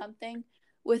like something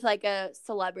with like a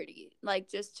celebrity, like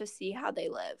just to see how they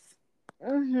live.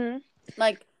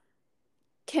 Like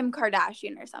Kim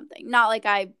Kardashian or something. Not like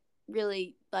I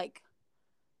really like,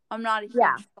 I'm not a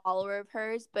huge follower of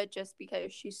hers, but just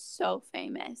because she's so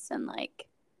famous and like,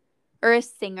 or a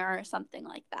singer or something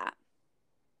like that.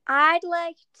 I'd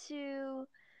like to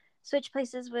switch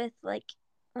places with like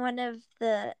one of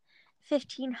the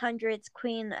 1500s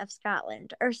Queen of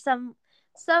Scotland or some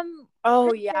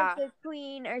princess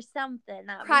queen or something.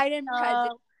 That Pride and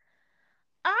Prejudice.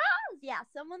 Yeah,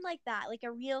 someone like that, like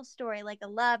a real story, like a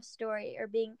love story, or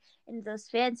being in those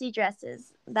fancy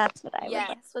dresses. That's what I would like.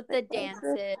 Yes, with the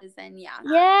dances and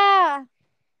yeah,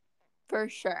 for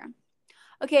sure.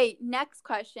 Okay, next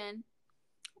question.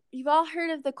 You've all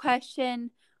heard of the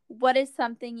question, what is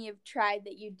something you've tried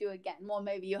that you'd do again? Well,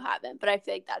 maybe you haven't, but I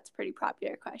feel like that's a pretty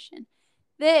popular question.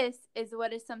 This is,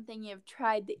 what is something you've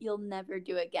tried that you'll never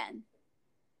do again?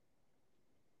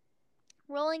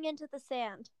 Rolling into the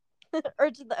sand.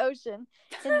 Or to the ocean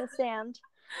in the sand.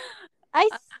 I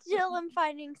still am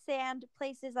finding sand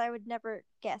places I would never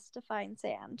guess to find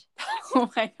sand.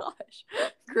 Oh my gosh.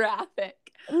 Graphic.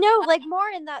 No, like more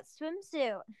in that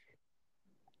swimsuit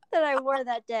that I wore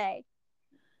that day.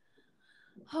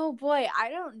 Oh boy,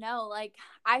 I don't know. Like,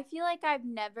 I feel like I've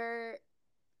never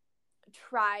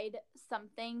tried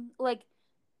something like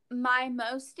my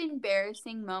most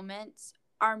embarrassing moments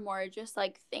are more just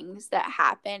like things that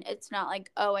happen. It's not like,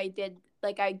 oh, I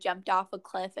jumped off a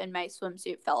cliff and my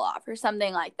swimsuit fell off or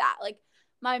something like that. Like,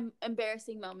 my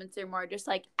embarrassing moments are more just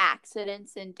like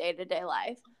accidents in day-to-day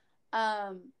life.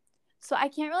 So I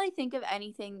can't really think of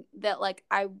anything that like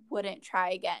I wouldn't try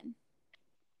again.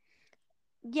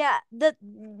 Yeah, the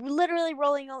literally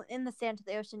rolling in the sand to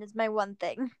the ocean is my one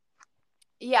thing.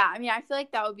 Yeah, I mean, I feel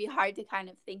like that would be hard to kind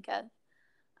of think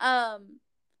of.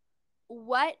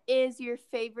 What is your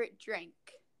favorite drink?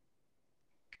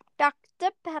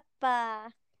 Dr.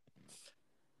 Pepper.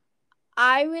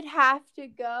 I would have to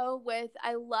go with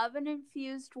I love an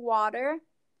infused water.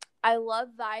 I love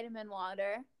vitamin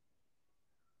water.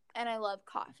 And I love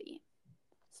coffee.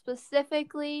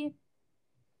 Specifically,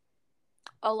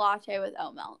 a latte with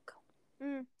oat milk.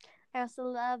 I also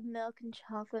love milk and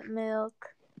chocolate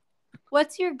milk.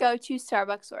 What's your go-to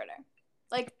Starbucks order?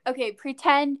 Like, okay,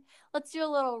 pretend, let's do a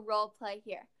little role play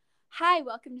here. Hi,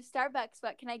 welcome to Starbucks.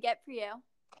 What can I get for you?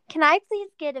 Can I please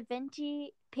get a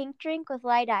venti pink drink with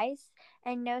light ice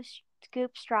and no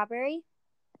scoop strawberry?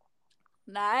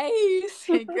 Nice.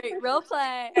 Great role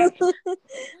play.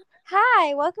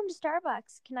 Hi, welcome to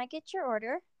Starbucks. Can I get your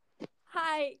order?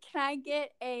 Hi, can I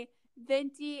get a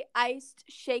venti iced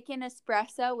shaken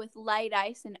espresso with light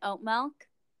ice and oat milk?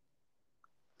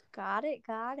 Got it.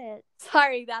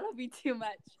 Sorry, that'll be too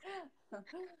much.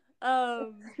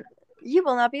 You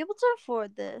will not be able to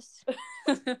afford this.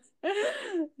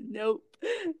 Nope,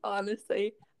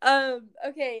 honestly.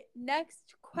 Okay,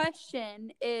 next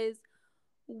question is,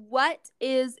 what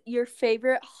is your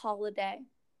favorite holiday?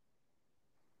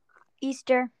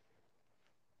 Easter.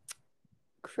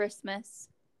 Christmas.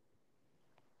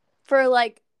 For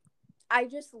like, I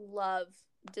just love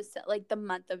like the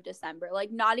month of December.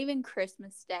 Like, not even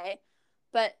Christmas Day,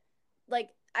 but like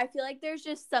I feel like there's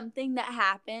just something that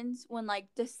happens when like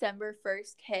December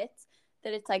 1st hits,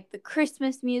 that it's like the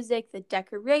Christmas music, the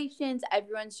decorations,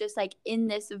 everyone's just like in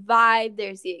this vibe.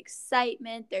 There's the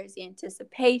excitement, there's the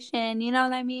anticipation, you know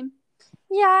what I mean?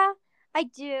 Yeah, I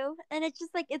do. And it's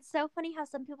just like, it's so funny how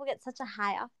some people get such a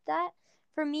high off that.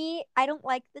 For me, I don't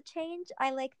like the change.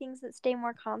 I like things that stay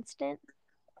more constant.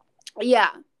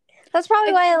 Yeah. That's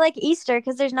probably why I like Easter,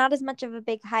 because there's not as much of a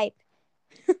big hype.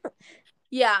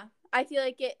 Yeah. I feel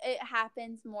like it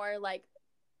happens more like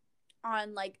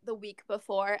on like the week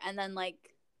before and then like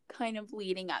kind of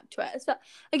leading up to it. So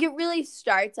like it really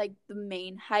starts like the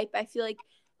main hype. I feel like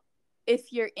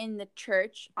if you're in the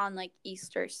church on like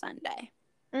Easter Sunday,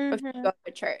 or if you go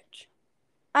to church.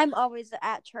 I'm always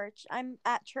at church. I'm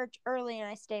at church early and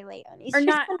I stay late on Easter Or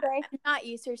not Sunday. not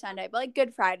Easter Sunday, but like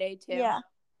Good Friday too. Yeah.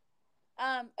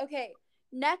 Okay,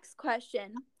 next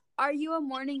question. Are you a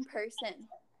morning person?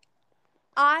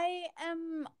 I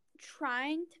am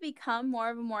trying to become more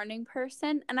of a morning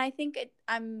person, and I think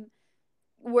I'm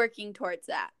working towards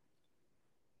that.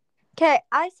 Okay,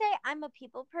 I say I'm a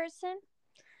people person.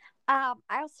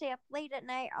 I'll stay up late at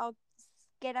night. I'll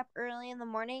get up early in the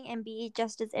morning and be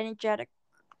just as energetic.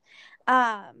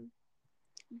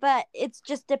 But it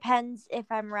just depends if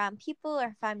I'm around people or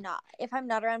if I'm not. If I'm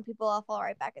not around people, I'll fall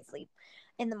right back asleep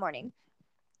in the morning.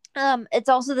 It's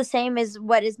also the same as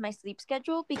what is my sleep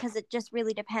schedule, because it just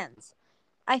really depends.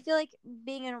 I feel like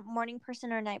being a morning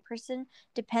person or a night person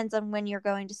depends on when you're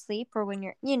going to sleep, or when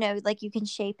you're, like you can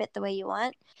shape it the way you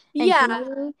want. And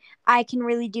for me, I can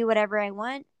really do whatever I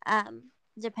want,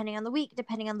 depending on the week,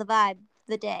 depending on the vibe,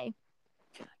 the day.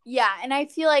 Yeah, and I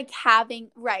feel like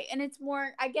and it's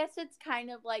more, I guess it's kind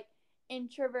of like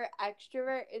introvert,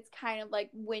 extrovert. It's kind of like,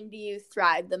 when do you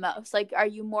thrive the most? Like, are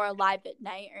you more alive at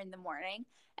night or in the morning?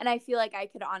 And I feel like I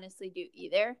could honestly do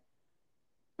either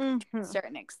to a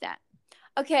certain extent.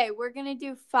 Okay, we're going to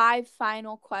do 5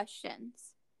 final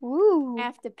questions. Ooh. I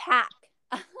have to pack.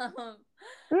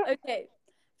 Okay,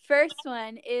 first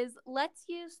one is, let's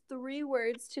use 3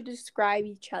 words to describe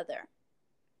each other.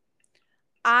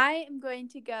 I am going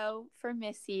to go for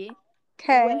Missy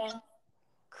with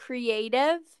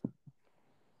creative,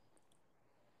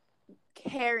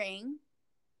 caring,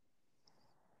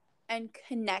 and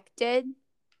connected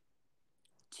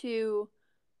to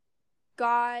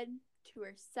God, to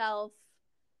herself,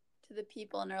 to the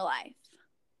people in her life.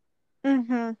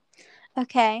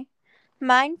 Okay.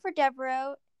 Mine for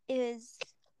Devereaux is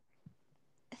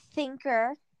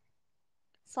thinker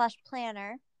 /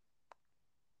 planner.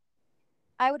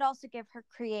 I would also give her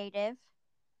creative.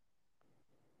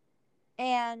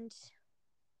 And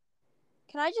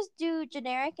can I just do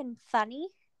generic and funny?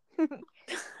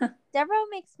 Deborah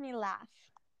makes me laugh.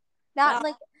 Not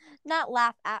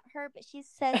laugh at her, but she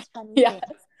says funny things.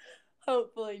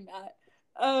 Hopefully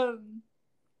not.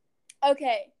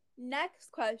 Okay,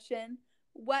 next question.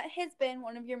 What has been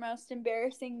one of your most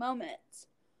embarrassing moments?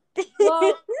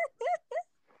 Well,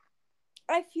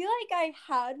 I feel like I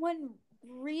had one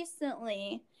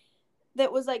recently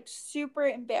that was like super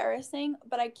embarrassing,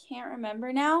 but I can't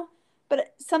remember now.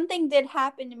 But something did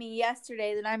happen to me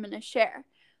yesterday that I'm going to share.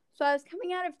 So I was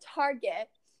coming out of Target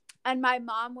and my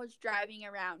mom was driving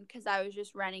around because I was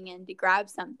just running in to grab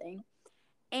something.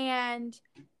 And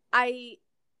I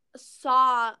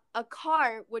saw a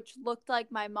car which looked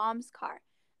like my mom's car.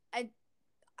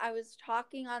 I was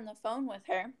talking on the phone with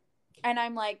her and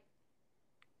I'm like,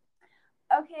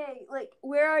 okay, like,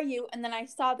 where are you? And then I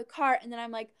saw the car and then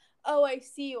I'm like, oh, I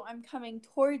see you. I'm coming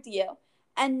towards you.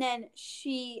 And then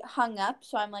she hung up.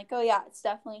 So I'm like, oh, yeah, it's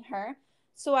definitely her.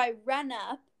 So I run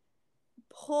up,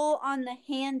 pull on the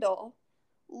handle,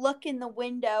 look in the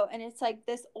window, and it's like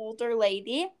this older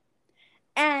lady.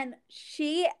 And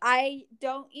I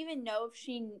don't even know if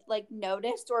she like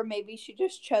noticed or maybe she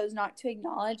just chose not to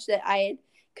acknowledge that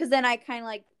because then I kind of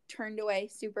like turned away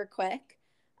super quick.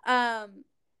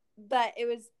 But it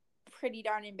was pretty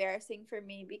darn embarrassing for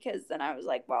me because then I was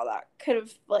like, wow, that could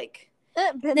have like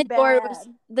been the bad.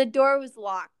 the door was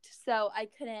locked, so I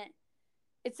couldn't.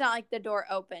 It's not like the door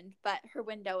opened, but her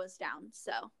window was down,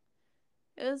 so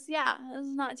it was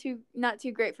not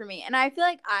too great for me. And I feel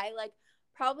like I like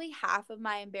probably half of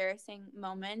my embarrassing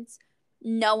moments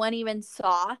no one even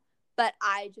saw, but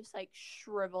I just like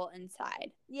shrivel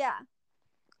inside. Yeah.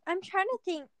 I'm trying to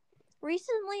think.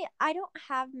 Recently, I don't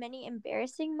have many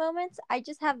embarrassing moments. I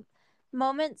just have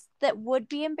moments that would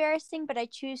be embarrassing, but I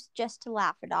choose just to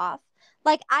laugh it off.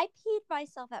 Like, I peed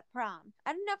myself at prom.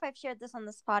 I don't know if I've shared this on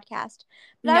this podcast,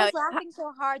 but I No. was laughing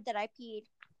so hard that I peed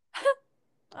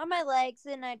on my legs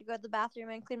and I had to go to the bathroom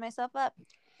and clean myself up.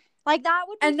 Like, that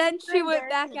would be And then super she went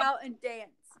back embarrassing. out and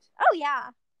danced. Oh,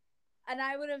 yeah. And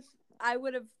I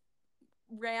would have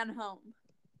ran home.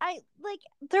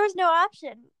 There was no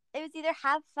option. It was either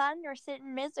have fun or sit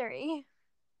in misery.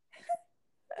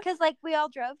 Because, like, we all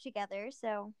drove together,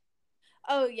 so.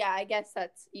 Oh, yeah, I guess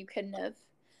you couldn't have.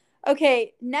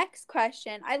 Okay, next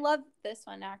question. I love this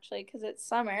one, actually, because it's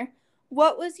summer.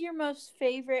 What was your most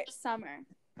favorite summer?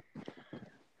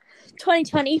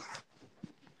 2020.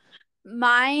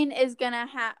 Mine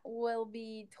will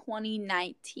be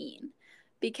 2019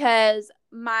 because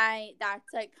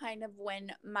that's like kind of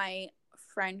when my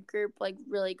friend group like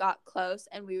really got close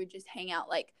and we would just hang out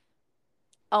like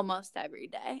almost every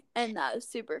day, and that was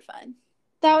super fun.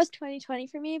 That was 2020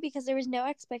 for me because there was no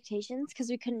expectations because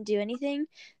we couldn't do anything.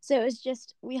 So it was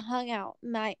just we hung out,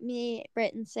 me,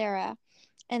 Britt, and Sarah,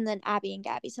 and then Abby and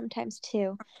Gabby sometimes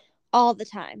too, all the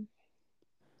time.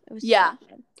 It was Yeah. so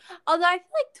fun. Although I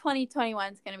feel like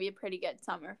 2021 is going to be a pretty good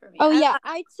summer for me. Oh, yeah.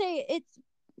 I'd say it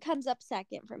comes up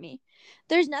second for me.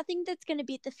 There's nothing that's going to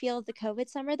beat the feel of the COVID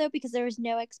summer, though, because there was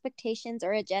no expectations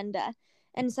or agenda.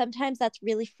 And sometimes that's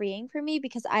really freeing for me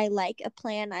because I like a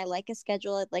plan. I like a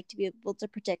schedule. I'd like to be able to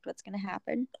predict what's going to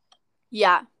happen.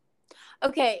 Yeah.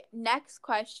 Okay, next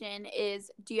question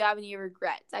is, do you have any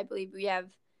regrets? I believe we have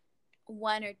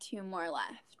one or two more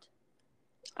left.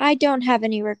 I don't have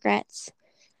any regrets.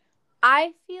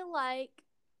 I feel like,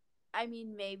 I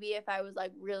mean, maybe if I was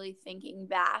like really thinking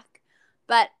back,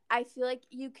 but I feel like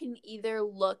you can either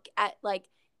look at like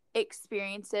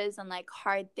experiences and like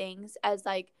hard things as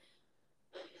like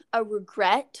a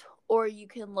regret, or you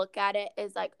can look at it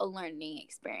as like a learning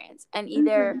experience. And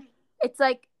either it's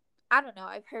like, I don't know,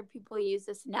 I've heard people use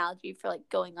this analogy for like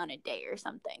going on a date or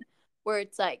something, where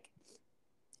it's like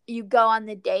you go on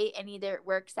the date and either it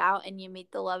works out and you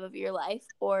meet the love of your life,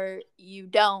 or you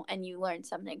don't and you learn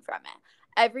something from it.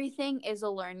 Everything is a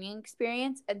learning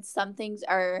experience, and some things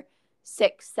are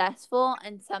successful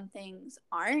and some things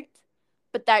aren't,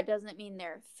 but that doesn't mean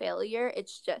they're a failure.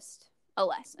 It's just a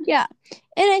lesson. Yeah.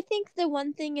 And I think the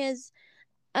one thing is,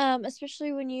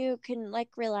 especially when you can like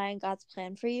rely on God's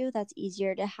plan for you, that's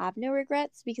easier to have no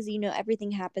regrets because you know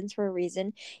everything happens for a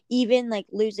reason, even like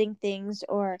losing things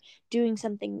or doing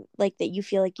something like that you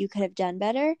feel like you could have done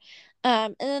better.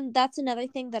 And then that's another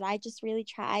thing that I just really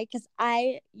try because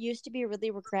I used to be a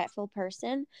really regretful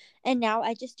person, and now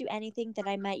I just do anything that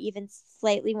I might even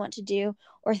slightly want to do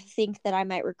or think that I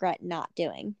might regret not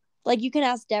doing. Like, you can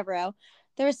ask Devereaux.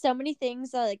 there were so many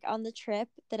things like on the trip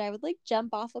that I would like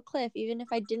jump off a cliff even if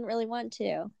I didn't really want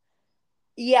to.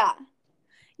 Yeah.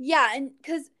 Yeah, and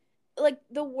because, like,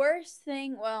 the worst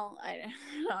thing, well, I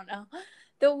don't know.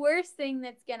 The worst thing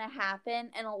that's going to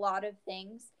happen in a lot of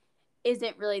things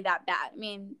isn't really that bad. I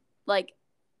mean, like,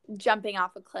 jumping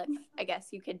off a cliff, I guess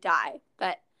you could die.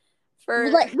 But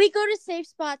for, Like, we go to safe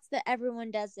spots that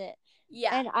everyone does it.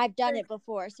 yeah. And I've done it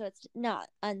before, so it's not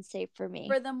unsafe for me.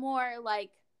 For the more, like,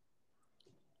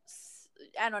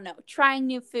 I don't know, trying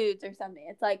new foods or something,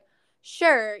 it's like,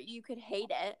 sure, you could hate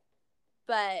it,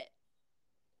 but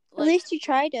at least you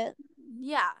tried it.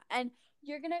 Yeah, and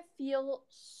you're gonna feel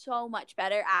so much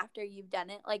better after you've done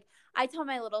it. Like, I tell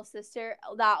my little sister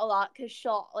that a lot because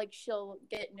she'll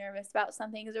get nervous about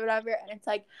some things or whatever, and it's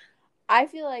like, I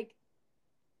feel like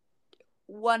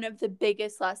one of the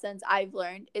biggest lessons I've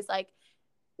learned is like,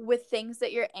 with things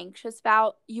that you're anxious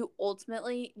about, you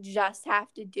ultimately just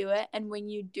have to do it. And when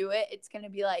you do it, it's going to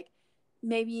be like,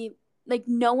 maybe like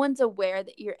no one's aware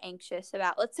that you're anxious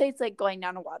about. Let's say it's like going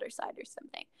down a water slide or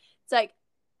something. It's like,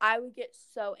 I would get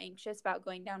so anxious about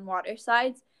going down water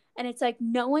slides. And it's like,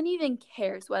 no one even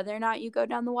cares whether or not you go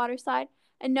down the water slide.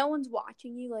 And no one's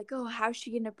watching you like, oh, how's she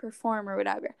going to perform or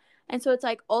whatever. And so it's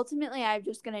like, ultimately, I'm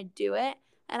just going to do it.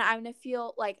 And I'm going to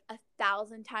feel like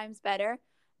 1,000 times better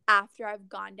after I've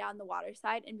gone down the water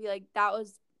side and be like, that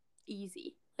was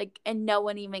easy. Like, and no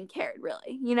one even cared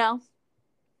really, you know?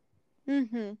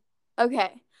 Mm-hmm.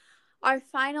 Okay. Our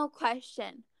final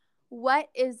question. What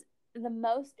is the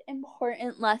most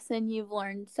important lesson you've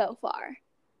learned so far?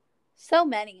 So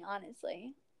many,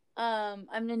 honestly. I'm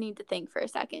gonna need to think for a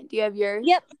second. Do you have yours?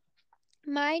 Yep.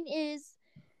 Mine is,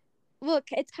 look,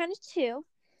 it's kind of two.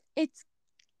 It's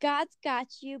God's got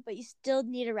you, but you still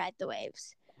need to ride the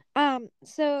waves.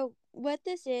 So what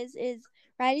this is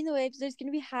riding the waves. There's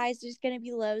gonna be highs, there's gonna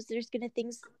be lows, there's gonna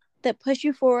things that push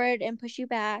you forward and push you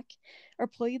back or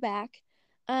pull you back.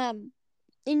 And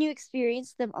you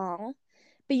experience them all,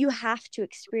 but you have to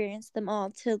experience them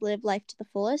all to live life to the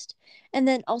fullest. And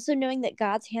then also knowing that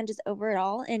God's hand is over it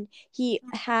all and he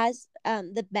has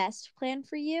the best plan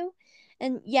for you.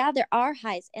 And yeah, there are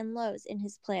highs and lows in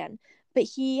his plan, but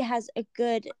he has a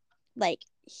good, like,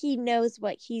 he knows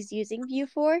what he's using you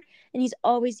for, and he's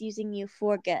always using you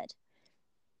for good.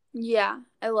 Yeah,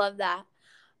 I love that.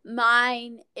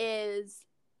 Mine is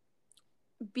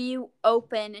be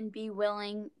open and be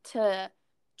willing to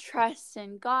trust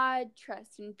in God,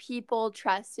 trust in people,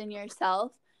 trust in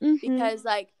yourself. Mm-hmm. Because,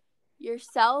 like,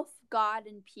 yourself, God,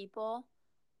 and people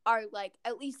are, like,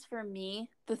 at least for me,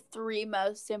 the three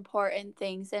most important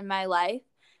things in my life.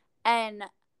 And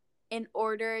in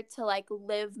order to, like,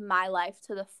 live my life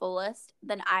to the fullest,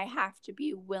 then I have to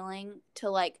be willing to,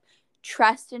 like,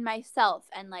 trust in myself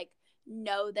and, like,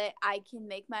 know that I can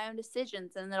make my own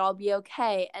decisions and that I'll be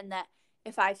okay, and that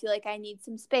if I feel like I need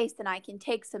some space, then I can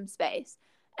take some space,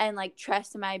 and, like,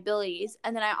 trust in my abilities.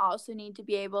 And then I also need to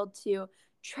be able to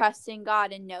trust in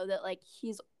God and know that, like,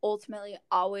 he's ultimately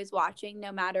always watching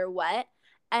no matter what.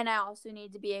 And I also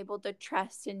need to be able to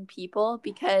trust in people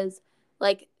because,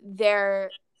 like,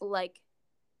 they're, like,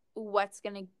 what's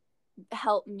gonna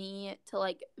help me to,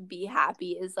 like, be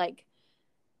happy is, like,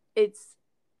 it's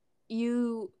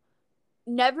you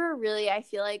never really, I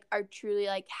feel like, are truly,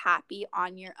 like, happy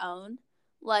on your own.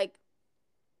 Like,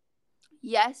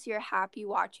 yes, you're happy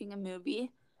watching a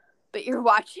movie, but you're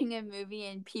watching a movie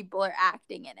and people are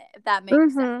acting in it, if that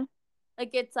makes sense.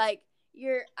 Like, it's like,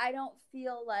 I don't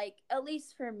feel like, at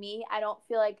least for me, I don't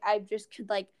feel like I just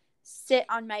could, like, sit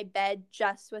on my bed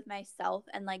just with myself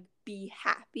and, like, be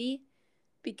happy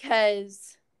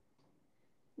because,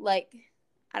 like,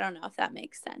 I don't know if that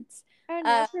makes sense. I don't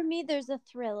know. For me, there's a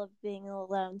thrill of being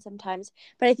alone sometimes,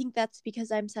 but I think that's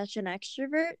because I'm such an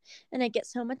extrovert and I get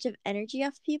so much of energy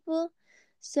off people.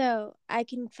 So I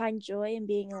can find joy in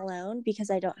being alone because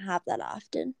I don't have that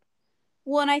often.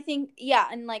 Well, and I think, yeah,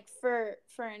 and, like, for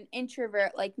an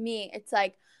introvert like me, it's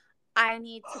like I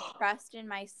need to trust in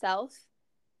myself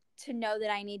to know that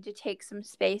I need to take some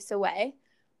space away.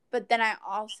 But then I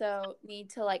also need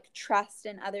to, like, trust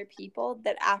in other people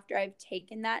that after I've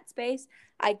taken that space,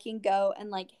 I can go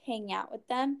and, like, hang out with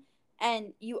them.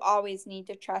 And you always need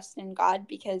to trust in God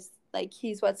because, like,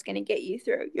 he's what's going to get you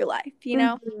through your life, you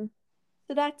know? Mm-hmm.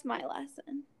 So that's my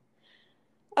lesson.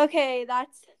 Okay,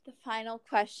 that's the final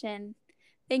question.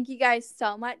 Thank you guys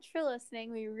so much for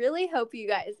listening. We really hope you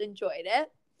guys enjoyed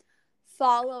it.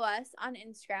 Follow us on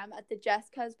Instagram at the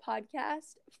Just Cuz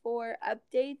Podcast for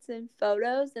updates and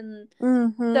photos, and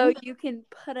so you can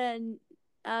put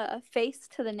a face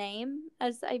to the name,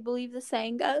 as I believe the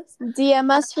saying goes. DM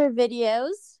us for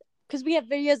videos. because we have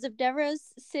videos of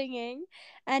Deborah's singing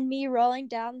and me rolling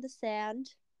down the sand.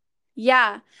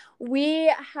 Yeah,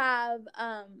 we have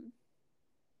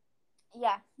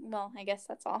yeah, well, I guess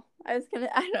that's all. I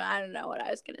don't know what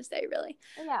I was gonna say really.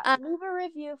 Yeah, leave a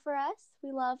review for us.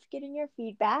 We love getting your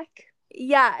feedback.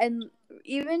 Yeah, and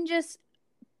even just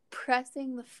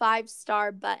pressing the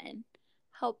 5-star button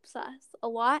helps us a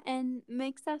lot and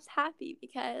makes us happy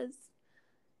because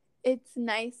it's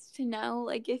nice to know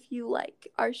like if you like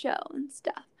our show and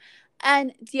stuff.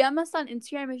 And DM us on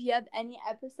Instagram if you have any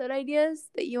episode ideas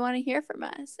that you want to hear from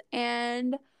us.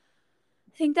 And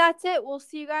I think that's it. We'll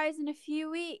see you guys in a few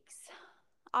weeks.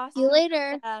 Awesome. See you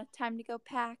later. Time to go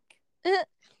pack.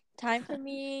 Time for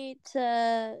me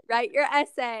to write your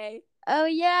essay. Oh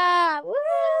yeah.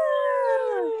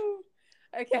 Woo!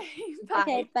 Okay, bye.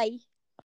 Okay, bye.